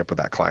relationship with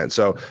that client.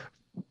 So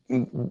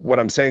what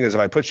I'm saying is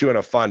if I put you in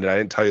a fund and I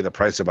didn't tell you the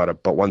price about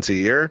it, but once a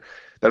year,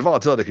 that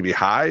volatility can be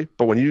high.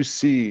 But when you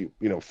see,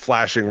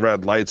 flashing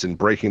red lights and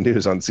breaking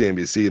news on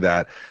CNBC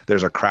that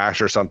there's a crash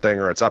or something,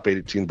 or it's up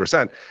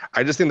 18%,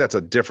 I just think that's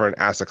a different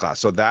asset class.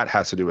 So that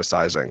has to do with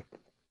sizing.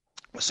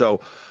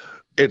 So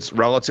it's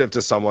relative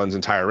to someone's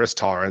entire risk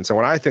tolerance. And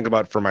what I think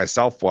about for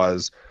myself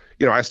was,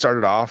 I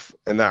started off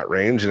in that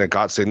range and it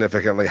got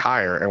significantly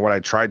higher. And what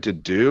I tried to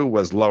do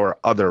was lower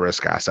other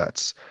risk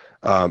assets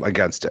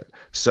against it.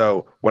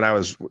 So when I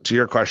was, to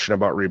your question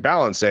about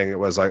rebalancing, it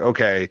was like,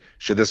 okay,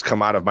 should this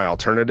come out of my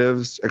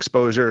alternatives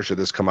exposure? Should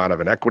this come out of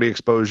an equity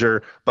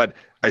exposure? But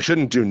I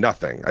shouldn't do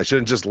nothing. I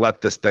shouldn't just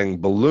let this thing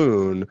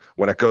balloon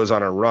when it goes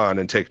on a run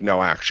and take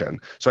no action.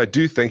 So I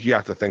do think you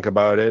have to think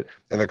about it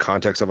in the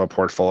context of a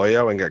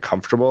portfolio and get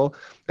comfortable.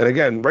 And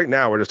again, right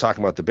now we're just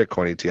talking about the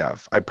Bitcoin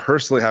ETF. I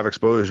personally have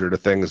exposure to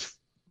things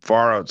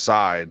far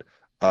outside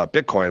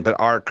Bitcoin, but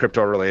are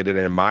crypto related,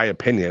 and in my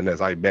opinion,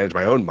 as I manage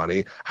my own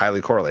money,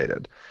 highly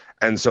correlated.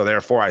 And so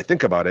therefore I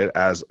think about it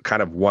as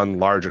kind of one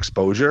large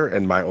exposure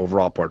in my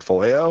overall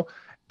portfolio,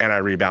 and I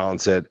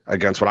rebalance it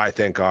against what I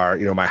think are,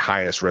 my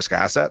highest risk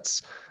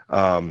assets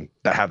that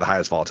have the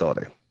highest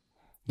volatility.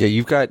 Yeah,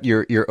 you've got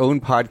your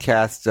own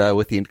podcast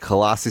with the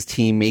Colossus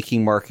team,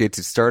 Making Markets.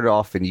 It started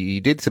off, and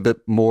you did a bit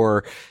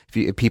more.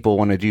 If people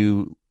want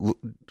to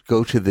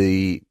go to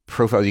the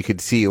profile, you could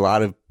see a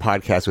lot of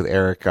podcasts with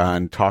Eric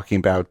on talking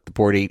about the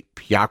Bored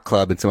Ape Yacht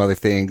Club and some other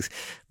things.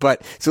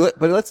 But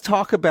let's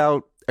talk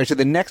about, actually,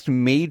 the next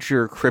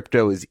major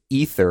crypto is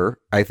Ether.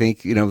 I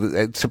think,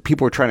 so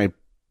people are trying to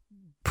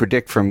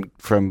predict from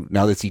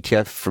now this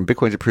ETF from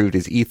Bitcoin's approved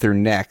is Ether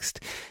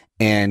next.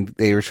 And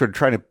they were sort of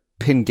trying to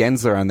pin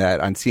Gensler on that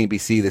on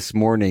CNBC this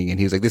morning, and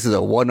he was like, this is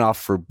a one-off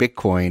for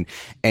Bitcoin,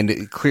 and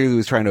it clearly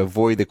was trying to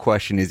avoid the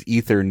question, is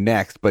Ether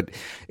next? But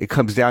it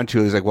comes down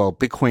to, it's like, well,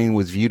 Bitcoin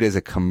was viewed as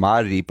a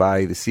commodity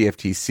by the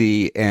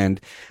CFTC, and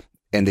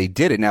and they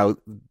did it. Now,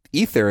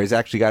 Ether has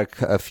actually got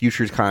a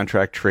futures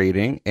contract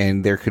trading,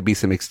 and there could be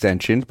some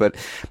extensions, but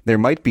there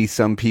might be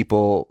some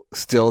people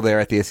still there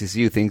at the SEC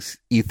who thinks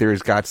Ether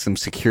has got some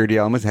security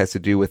elements. It has to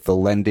do with the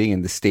lending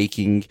and the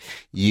staking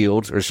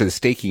yields, or sort of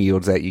staking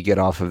yields that you get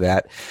off of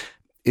that.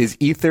 Is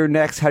Ether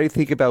next? How do you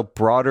think about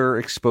broader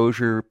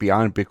exposure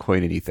beyond Bitcoin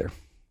and Ether?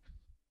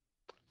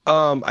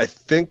 I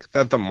think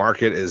that the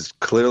market is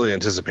clearly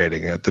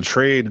anticipating it. The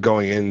trade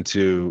going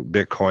into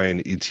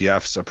Bitcoin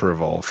ETF's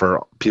approval,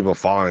 for people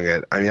following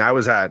it, I mean,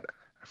 I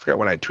forget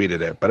when I tweeted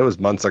it, but it was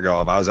months ago.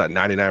 I was at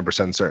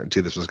 99%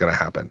 certainty this was going to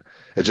happen.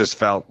 It just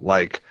felt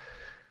like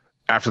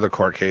after the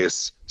court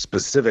case,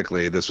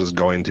 specifically, this was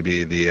going to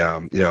be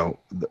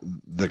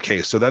the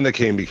case. So then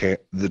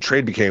the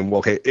trade became, well,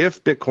 okay,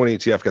 if Bitcoin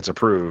ETF gets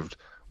approved,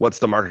 what's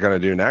the market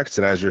going to do next?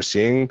 And as you're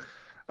seeing,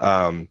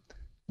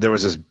 there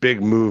was this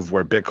big move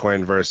where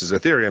Bitcoin versus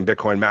Ethereum,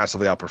 Bitcoin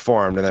massively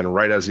outperformed. And then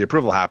right as the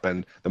approval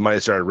happened, the money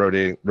started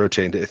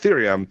rotating to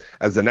Ethereum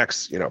as the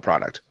next,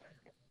 product.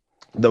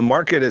 The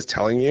market is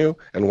telling you,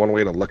 and one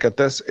way to look at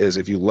this is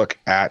if you look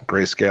at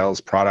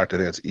Grayscale's product, I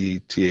think it's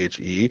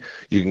ETHE,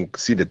 you can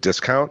see the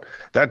discount.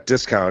 That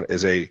discount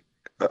is it's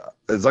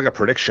like a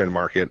prediction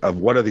market of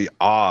what are the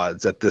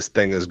odds that this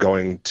thing is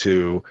going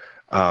to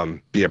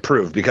be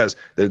approved, because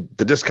the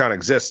discount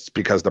exists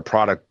because the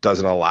product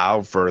doesn't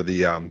allow for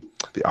the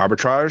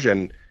arbitrage,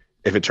 and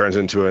if it turns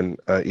into an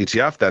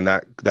ETF, then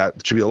that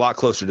should be a lot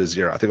closer to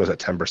zero. I think it was at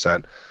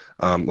 10%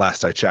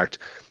 last I checked.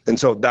 And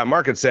so that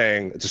market's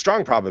saying it's a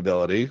strong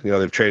probability.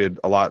 They've traded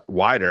a lot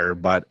wider,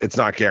 but it's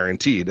not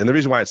guaranteed. And the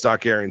reason why it's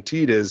not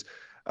guaranteed is,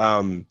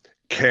 can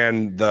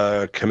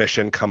the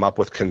commission come up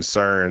with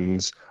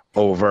concerns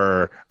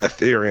over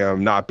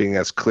Ethereum not being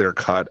as clear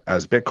cut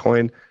as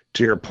Bitcoin?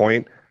 To your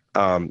point,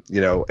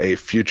 a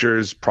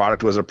futures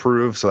product was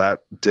approved, so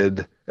that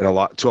did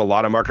to a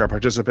lot of market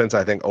participants,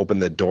 I think, open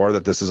the door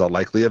that this is a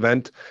likely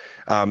event.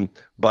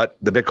 But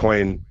the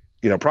Bitcoin,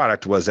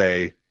 product was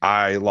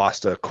I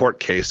lost a court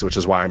case, which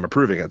is why I'm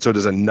approving it. So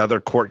does another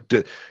court,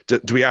 do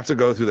we have to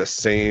go through the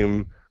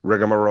same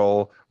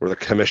rigmarole where the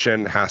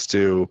commission has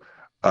to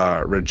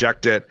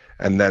reject it,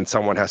 and then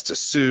someone has to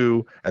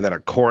sue, and then a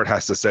court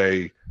has to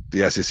say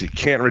the SEC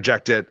can't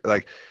reject it?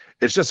 Like,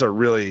 it's just a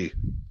really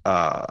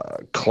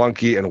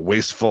clunky and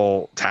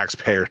wasteful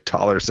taxpayer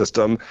dollar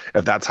system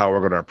if that's how we're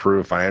going to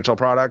approve financial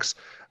products.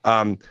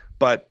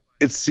 But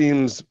it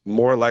seems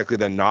more likely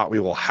than not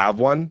we will have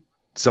one,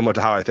 similar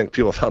to how I think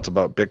people felt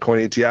about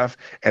Bitcoin ETF,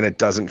 and it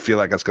doesn't feel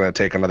like it's going to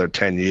take another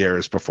 10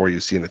 years before you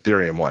see an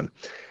Ethereum one.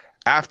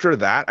 After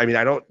that, I mean,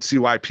 I don't see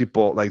why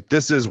people,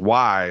 this is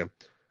why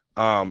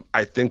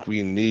I think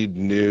we need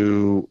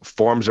new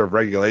forms of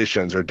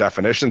regulations or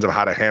definitions of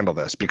how to handle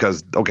this,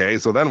 because, okay,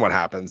 so then what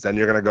happens? Then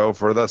you're going to go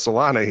for the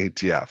Solana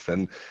ETF,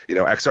 and,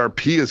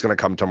 XRP is going to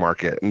come to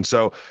market. And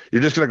so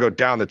you're just going to go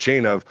down the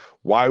chain of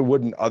why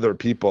wouldn't other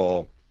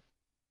people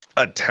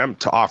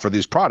attempt to offer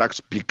these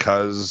products,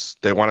 because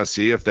they want to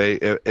see if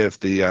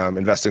the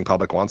investing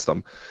public wants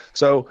them.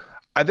 So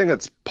I think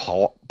it's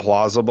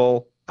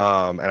plausible.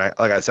 And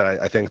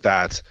I think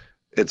that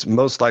it's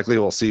most likely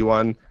we'll see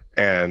one.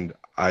 And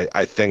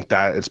I think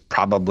that it's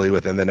probably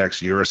within the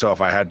next year or so,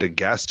 if I had to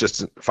guess,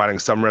 just finding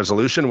some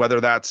resolution, whether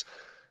that's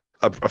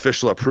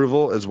official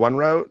approval is one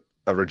route,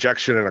 a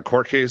rejection in a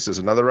court case is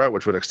another route,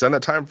 which would extend the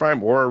time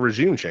frame, or a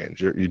regime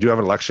change. You do have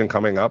an election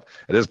coming up.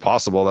 It is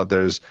possible that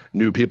there's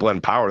new people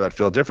in power that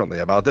feel differently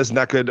about this, and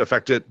that could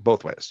affect it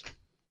both ways.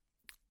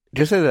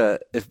 Just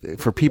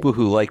for people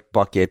who like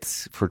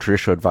buckets, for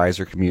traditional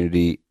advisor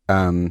community,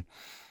 you've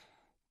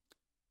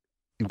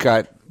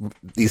got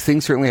these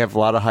things certainly have a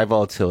lot of high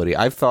volatility.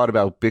 I've thought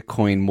about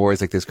Bitcoin more as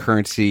like this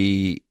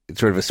currency,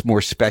 sort of a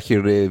more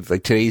speculative,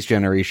 like today's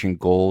generation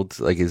gold,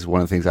 is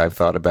one of the things I've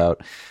thought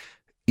about.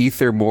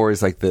 Ether more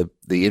is like the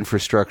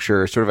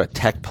infrastructure, sort of a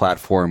tech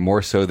platform,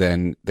 more so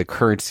than the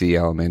currency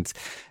elements.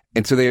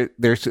 And so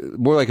there's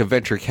more like a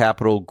venture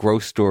capital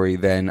growth story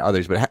than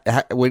others. But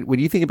when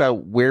you think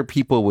about where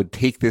people would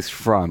take this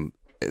from,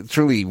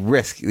 certainly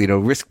risk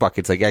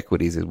buckets like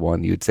equities is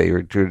one you would say,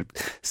 or to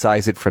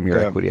size it from your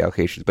equity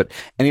allocations. But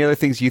any other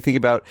things you think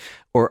about,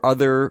 or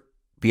other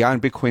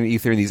beyond Bitcoin and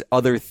Ether and these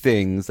other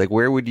things, like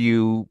where would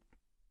you,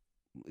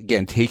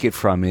 again, take it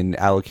from in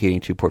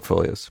allocating to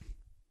portfolios?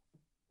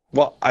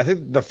 Well, I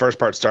think the first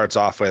part starts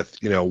off with,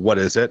 what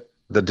is it?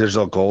 The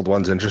digital gold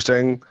one's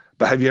interesting.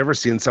 But have you ever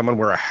seen someone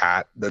wear a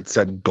hat that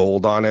said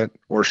gold on it,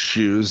 or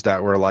shoes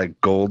that were like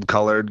gold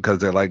colored because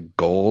they're like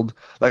gold?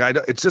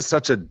 It's just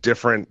such a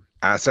different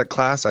asset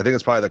class. I think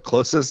it's probably the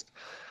closest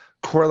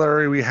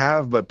corollary we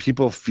have, but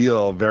people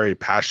feel very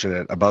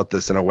passionate about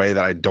this in a way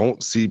that I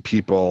don't see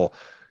people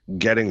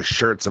getting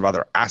shirts of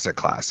other asset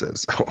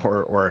classes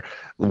or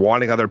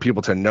wanting other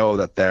people to know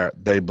that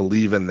they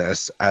believe in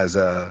this as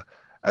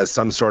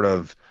some sort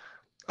of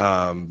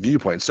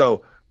viewpoint.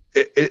 So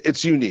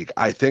it's unique.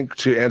 I think,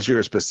 to answer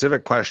your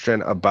specific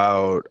question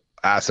about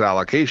asset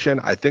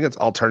allocation, I think it's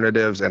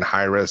alternatives and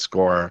high risk,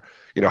 or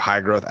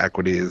high growth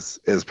equities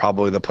is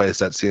probably the place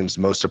that seems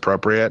most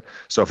appropriate.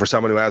 So for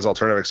someone who has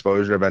alternative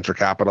exposure to venture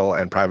capital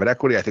and private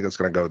equity, I think it's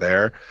going to go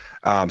there.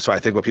 So I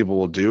think what people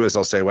will do is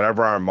they'll say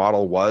whatever our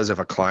model was, if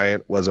a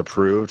client was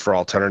approved for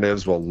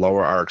alternatives, we'll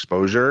lower our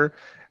exposure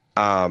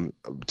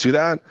to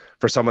that.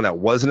 For someone that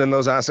wasn't in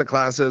those asset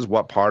classes,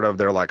 what part of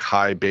their like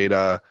high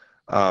beta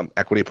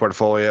equity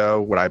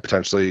portfolio would I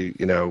potentially,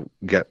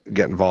 get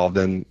involved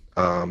in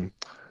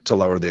to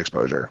lower the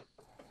exposure?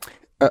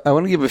 I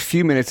want to give a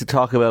few minutes to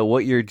talk about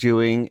what you're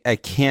doing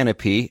at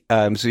Canopy.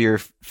 So you're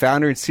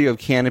founder and CEO of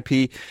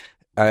Canopy.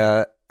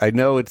 I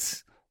know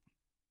it's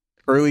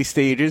early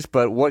stages,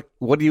 but what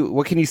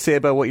can you say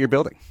about what you're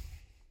building?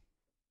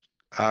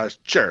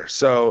 Sure.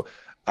 So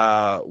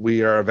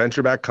we are a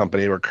venture-backed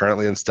company. We're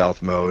currently in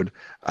stealth mode,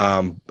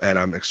 and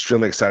I'm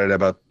extremely excited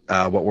about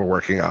what we're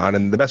working on.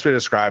 And the best way to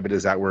describe it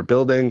is that we're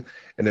building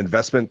an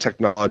investment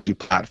technology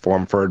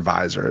platform for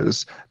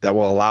advisors that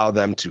will allow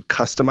them to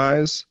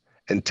customize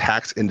and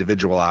tax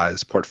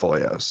individualize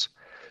portfolios.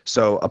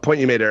 So a point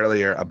you made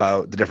earlier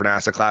about the different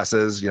asset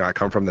classes, I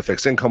come from the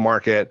fixed income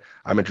market.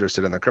 I'm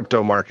interested in the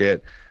crypto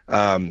market.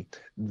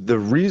 The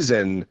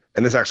reason,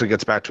 and this actually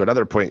gets back to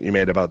another point you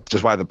made about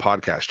just why the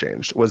podcast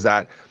changed, was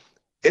that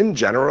in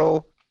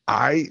general,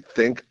 I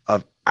think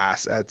of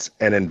assets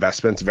and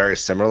investments very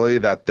similarly,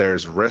 that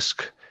there's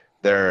risk,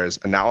 there's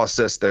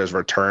analysis, there's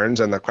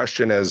returns. And the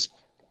question is,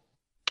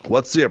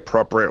 what's the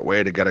appropriate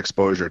way to get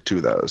exposure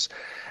to those?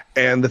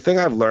 And the thing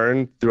I've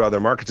learned through other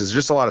markets is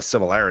just a lot of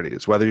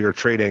similarities, whether you're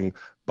trading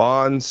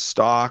bonds,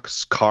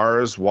 stocks,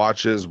 cars,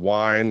 watches,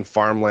 wine,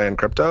 farmland,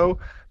 crypto,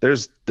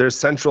 there's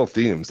central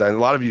themes. And a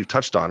lot of you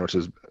touched on, which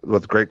is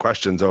with great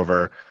questions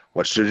over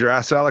what should your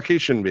asset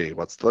allocation be?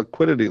 What's the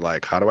liquidity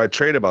like? How do I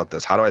trade about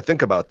this? How do I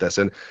think about this?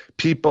 And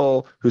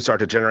people who start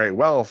to generate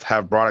wealth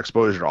have broad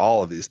exposure to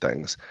all of these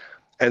things.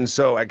 And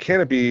so at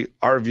Canopy,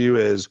 our view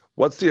is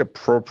what's the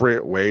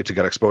appropriate way to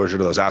get exposure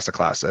to those asset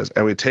classes?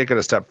 And we take it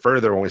a step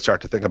further when we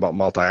start to think about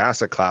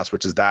multi-asset class,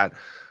 which is that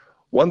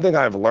one thing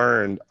I've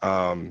learned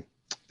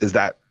is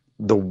that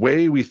the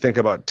way we think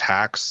about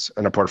tax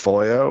in a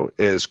portfolio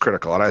is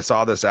critical. And I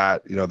saw this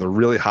at, the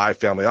really high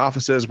family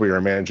offices where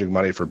you're managing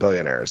money for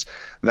billionaires,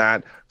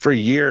 that for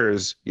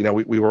years,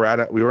 we were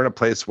in a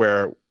place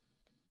where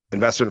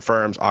investment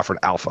firms offered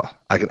alpha.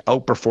 I can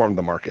outperform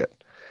the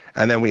market.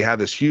 And then we had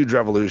this huge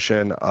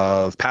revolution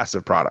of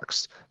passive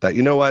products that,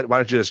 why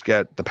don't you just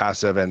get the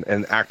passive,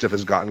 and active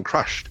has gotten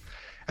crushed.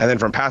 And then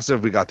from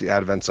passive, we got the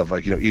advent of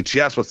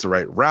ETFs, what's the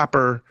right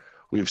wrapper?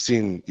 We've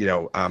seen,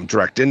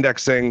 direct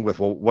indexing with,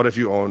 well, what if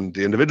you own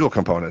the individual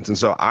components? And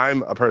so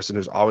I'm a person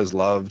who's always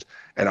loved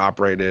and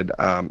operated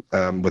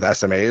with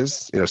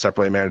SMAs,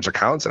 separately managed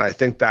accounts. And I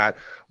think that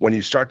when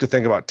you start to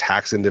think about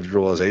tax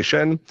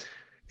individualization,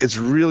 it's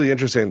really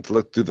interesting to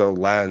look through the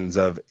lens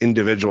of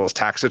individuals'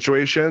 tax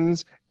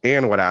situations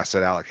and what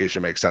asset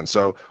allocation makes sense.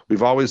 So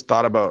we've always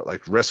thought about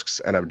risks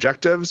and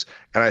objectives.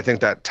 And I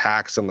think that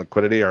tax and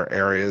liquidity are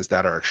areas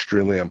that are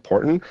extremely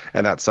important.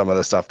 And that's some of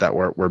the stuff that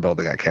we're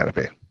building at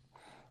Canopy.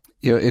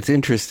 It's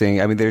interesting.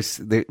 I mean, there's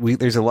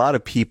a lot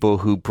of people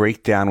who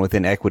break down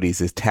within equities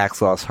as tax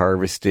loss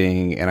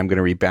harvesting, and I'm going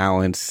to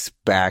rebalance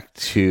back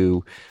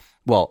to,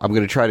 I'm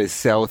going to try to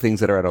sell things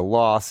that are at a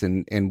loss,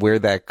 and where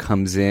that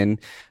comes in.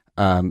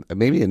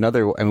 Maybe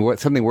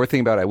something worth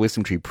thinking about at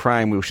WisdomTree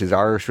Prime, which is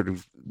our sort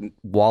of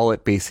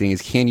wallet-based thing,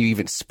 is can you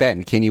even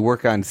spend? Can you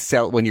work on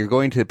when you're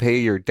going to pay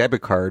your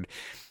debit card?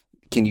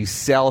 Can you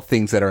sell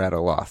things that are at a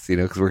loss?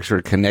 Because we're sort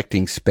of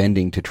connecting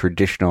spending to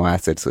traditional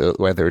assets,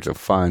 whether it's a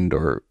fund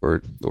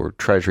or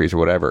treasuries or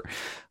whatever.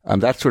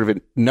 That's sort of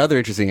another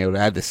interesting. I would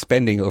add the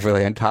spending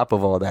overlay on top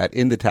of all that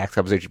in the tax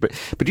compensation.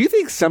 But do you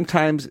think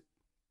sometimes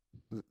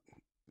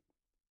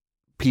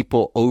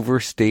people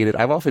overstate it?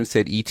 I've often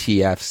said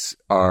ETFs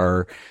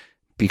are,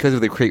 because of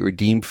the create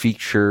redeem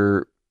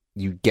feature,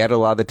 you get a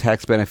lot of the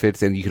tax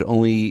benefits, and you can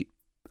only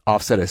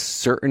offset a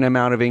certain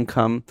amount of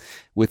income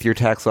with your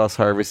tax loss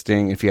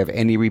harvesting. If you have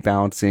any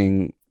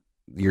rebalancing,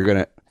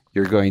 you're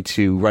going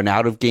to run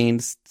out of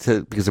gains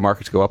because the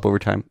markets go up over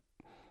time.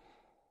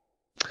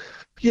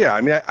 Yeah,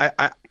 I mean,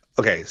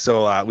 okay.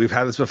 So we've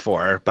had this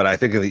before, but I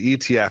think in the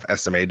ETF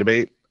SMA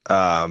debate,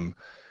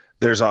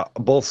 there's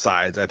both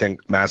sides, I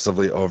think,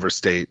 massively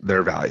overstate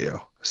their value.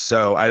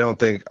 So I don't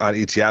think on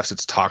ETFs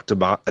it's talked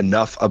about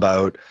enough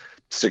about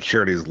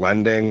securities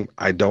lending.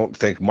 I don't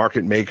think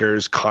market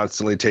makers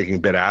constantly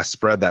taking bid-ask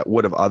spread that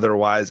would have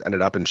otherwise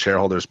ended up in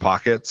shareholders'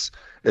 pockets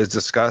is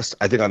discussed.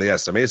 I think on the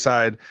SMA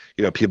side,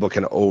 people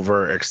can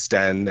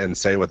overextend and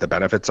say what the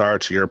benefits are.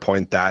 To your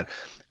point that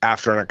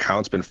after an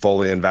account's been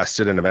fully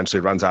invested and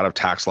eventually runs out of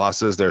tax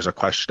losses, there's a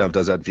question of,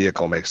 does that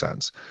vehicle make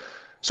sense?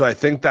 So I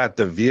think that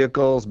the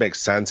vehicles make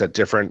sense at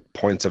different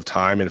points of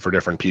time and for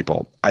different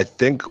people. I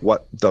think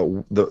what the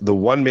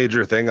one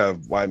major thing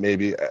of why,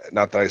 maybe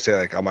not that I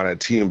say I'm on a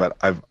team, but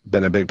I've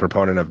been a big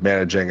proponent of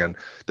managing, and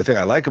the thing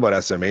I like about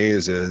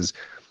SMAs is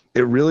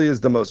it really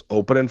is the most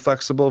open and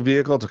flexible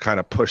vehicle to kind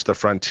of push the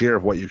frontier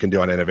of what you can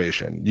do on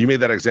innovation. You made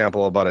that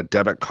example about a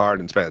debit card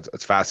and spend.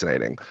 It's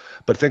fascinating.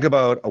 But think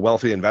about a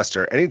wealthy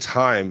investor.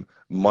 Anytime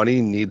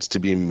money needs to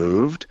be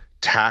moved,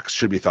 tax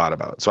should be thought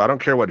about. So I don't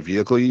care what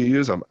vehicle you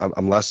use.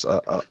 I'm less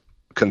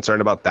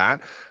concerned about that.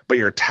 But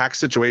your tax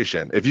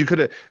situation, if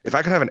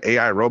I could have an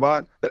AI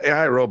robot, that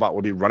AI robot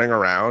would be running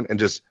around and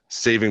just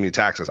saving me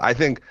taxes. I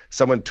think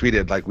someone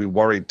tweeted like we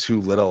worry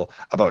too little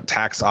about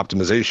tax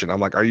optimization.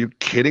 I'm like, are you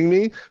kidding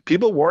me?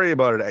 People worry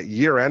about it at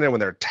year end and when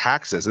their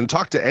taxes. And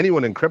talk to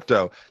anyone in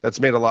crypto that's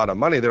made a lot of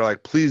money. They're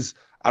like, please,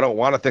 I don't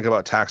want to think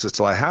about taxes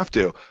till I have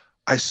to.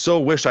 I so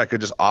wish I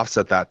could just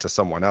offset that to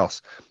someone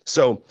else.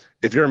 So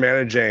if you're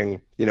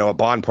managing, a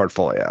bond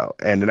portfolio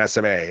and an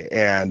SMA,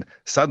 and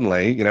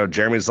suddenly,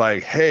 Jeremy's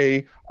like,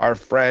 hey, our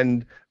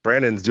friend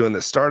Brandon's doing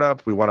this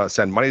startup. We want to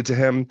send money to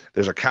him.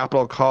 There's a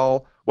capital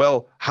call.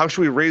 Well, how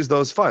should we raise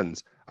those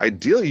funds?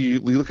 Ideally, you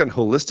look at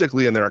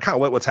holistically in their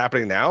account. What's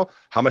happening now?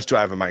 How much do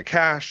I have in my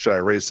cash? Should I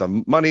raise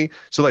some money?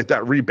 So like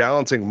that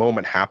rebalancing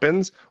moment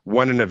happens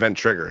when an event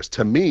triggers.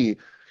 To me,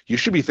 you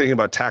should be thinking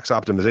about tax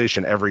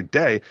optimization every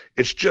day.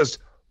 It's just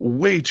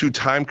way too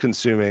time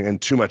consuming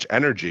and too much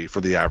energy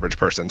for the average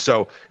person.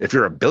 So if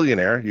you're a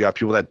billionaire, you have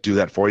people that do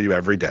that for you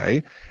every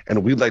day.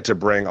 And we'd like to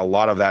bring a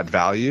lot of that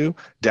value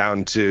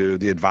down to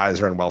the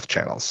advisor and wealth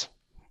channels.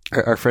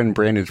 Our friend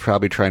Brandon's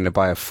probably trying to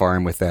buy a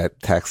farm with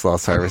that tax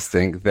loss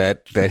harvesting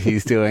that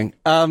he's doing.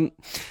 A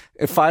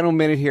final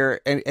minute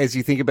here. And as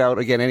you think about,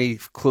 again, any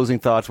closing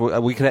thoughts,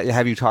 we could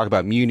have you talk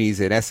about munis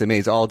and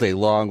SMAs all day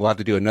long. We'll have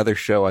to do another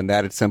show on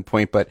that at some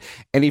point. But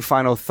any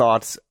final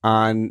thoughts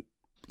on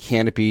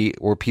Canopy,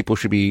 or people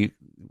should be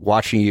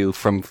watching you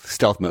from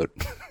stealth mode?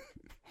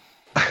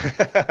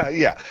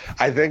 Yeah,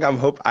 I think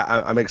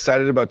I'm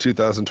excited about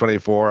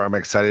 2024. I'm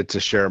excited to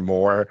share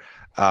more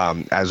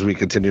as we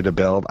continue to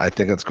build. I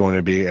think it's going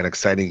to be an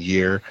exciting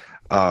year.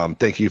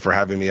 Thank you for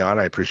having me on.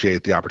 I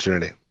appreciate the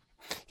opportunity.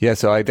 Yeah,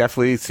 so I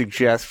definitely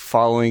suggest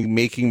following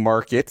Making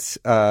Markets,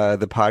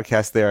 the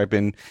podcast there. I've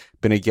been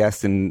a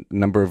guest in a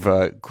number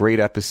of great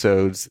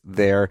episodes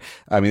there.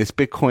 I mean, this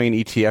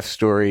Bitcoin ETF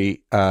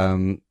story,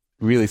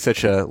 really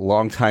such a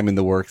long time in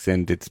the works,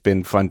 and it's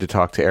been fun to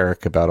talk to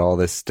Eric about all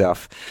this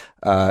stuff.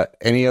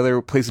 Any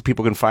other places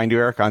people can find you,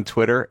 Eric? On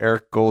Twitter,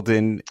 Eric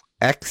Golden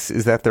X,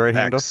 is that the right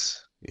handle?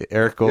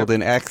 Eric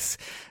Golden X.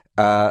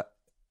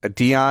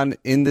 Dion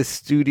in the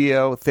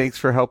studio, thanks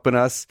for helping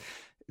us.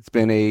 It's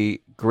been a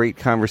great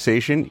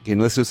conversation. You can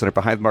listen to us on our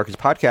Behind the Markets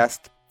podcast.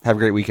 Have a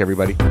great week,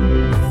 everybody.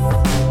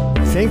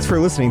 Thanks for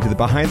listening to the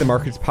Behind the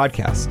Markets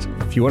podcast.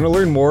 If you want to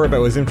learn more about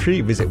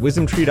WisdomTree, visit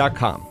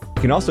wisdomtree.com.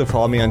 You can also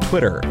follow me on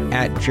Twitter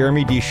at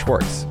Jeremy D.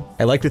 Schwartz.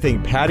 I'd like to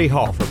thank Patty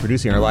Hall for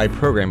producing our live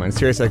program on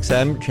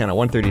SiriusXM channel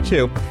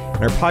 132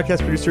 and our podcast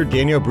producer,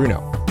 Daniel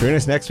Bruno. Join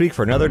us next week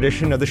for another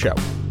edition of the show.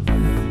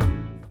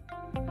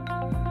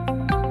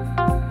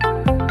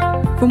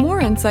 For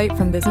more insight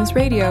from Business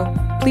Radio,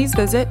 please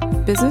visit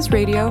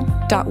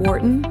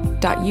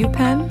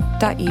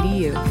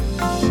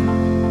businessradio.wharton.upenn.edu.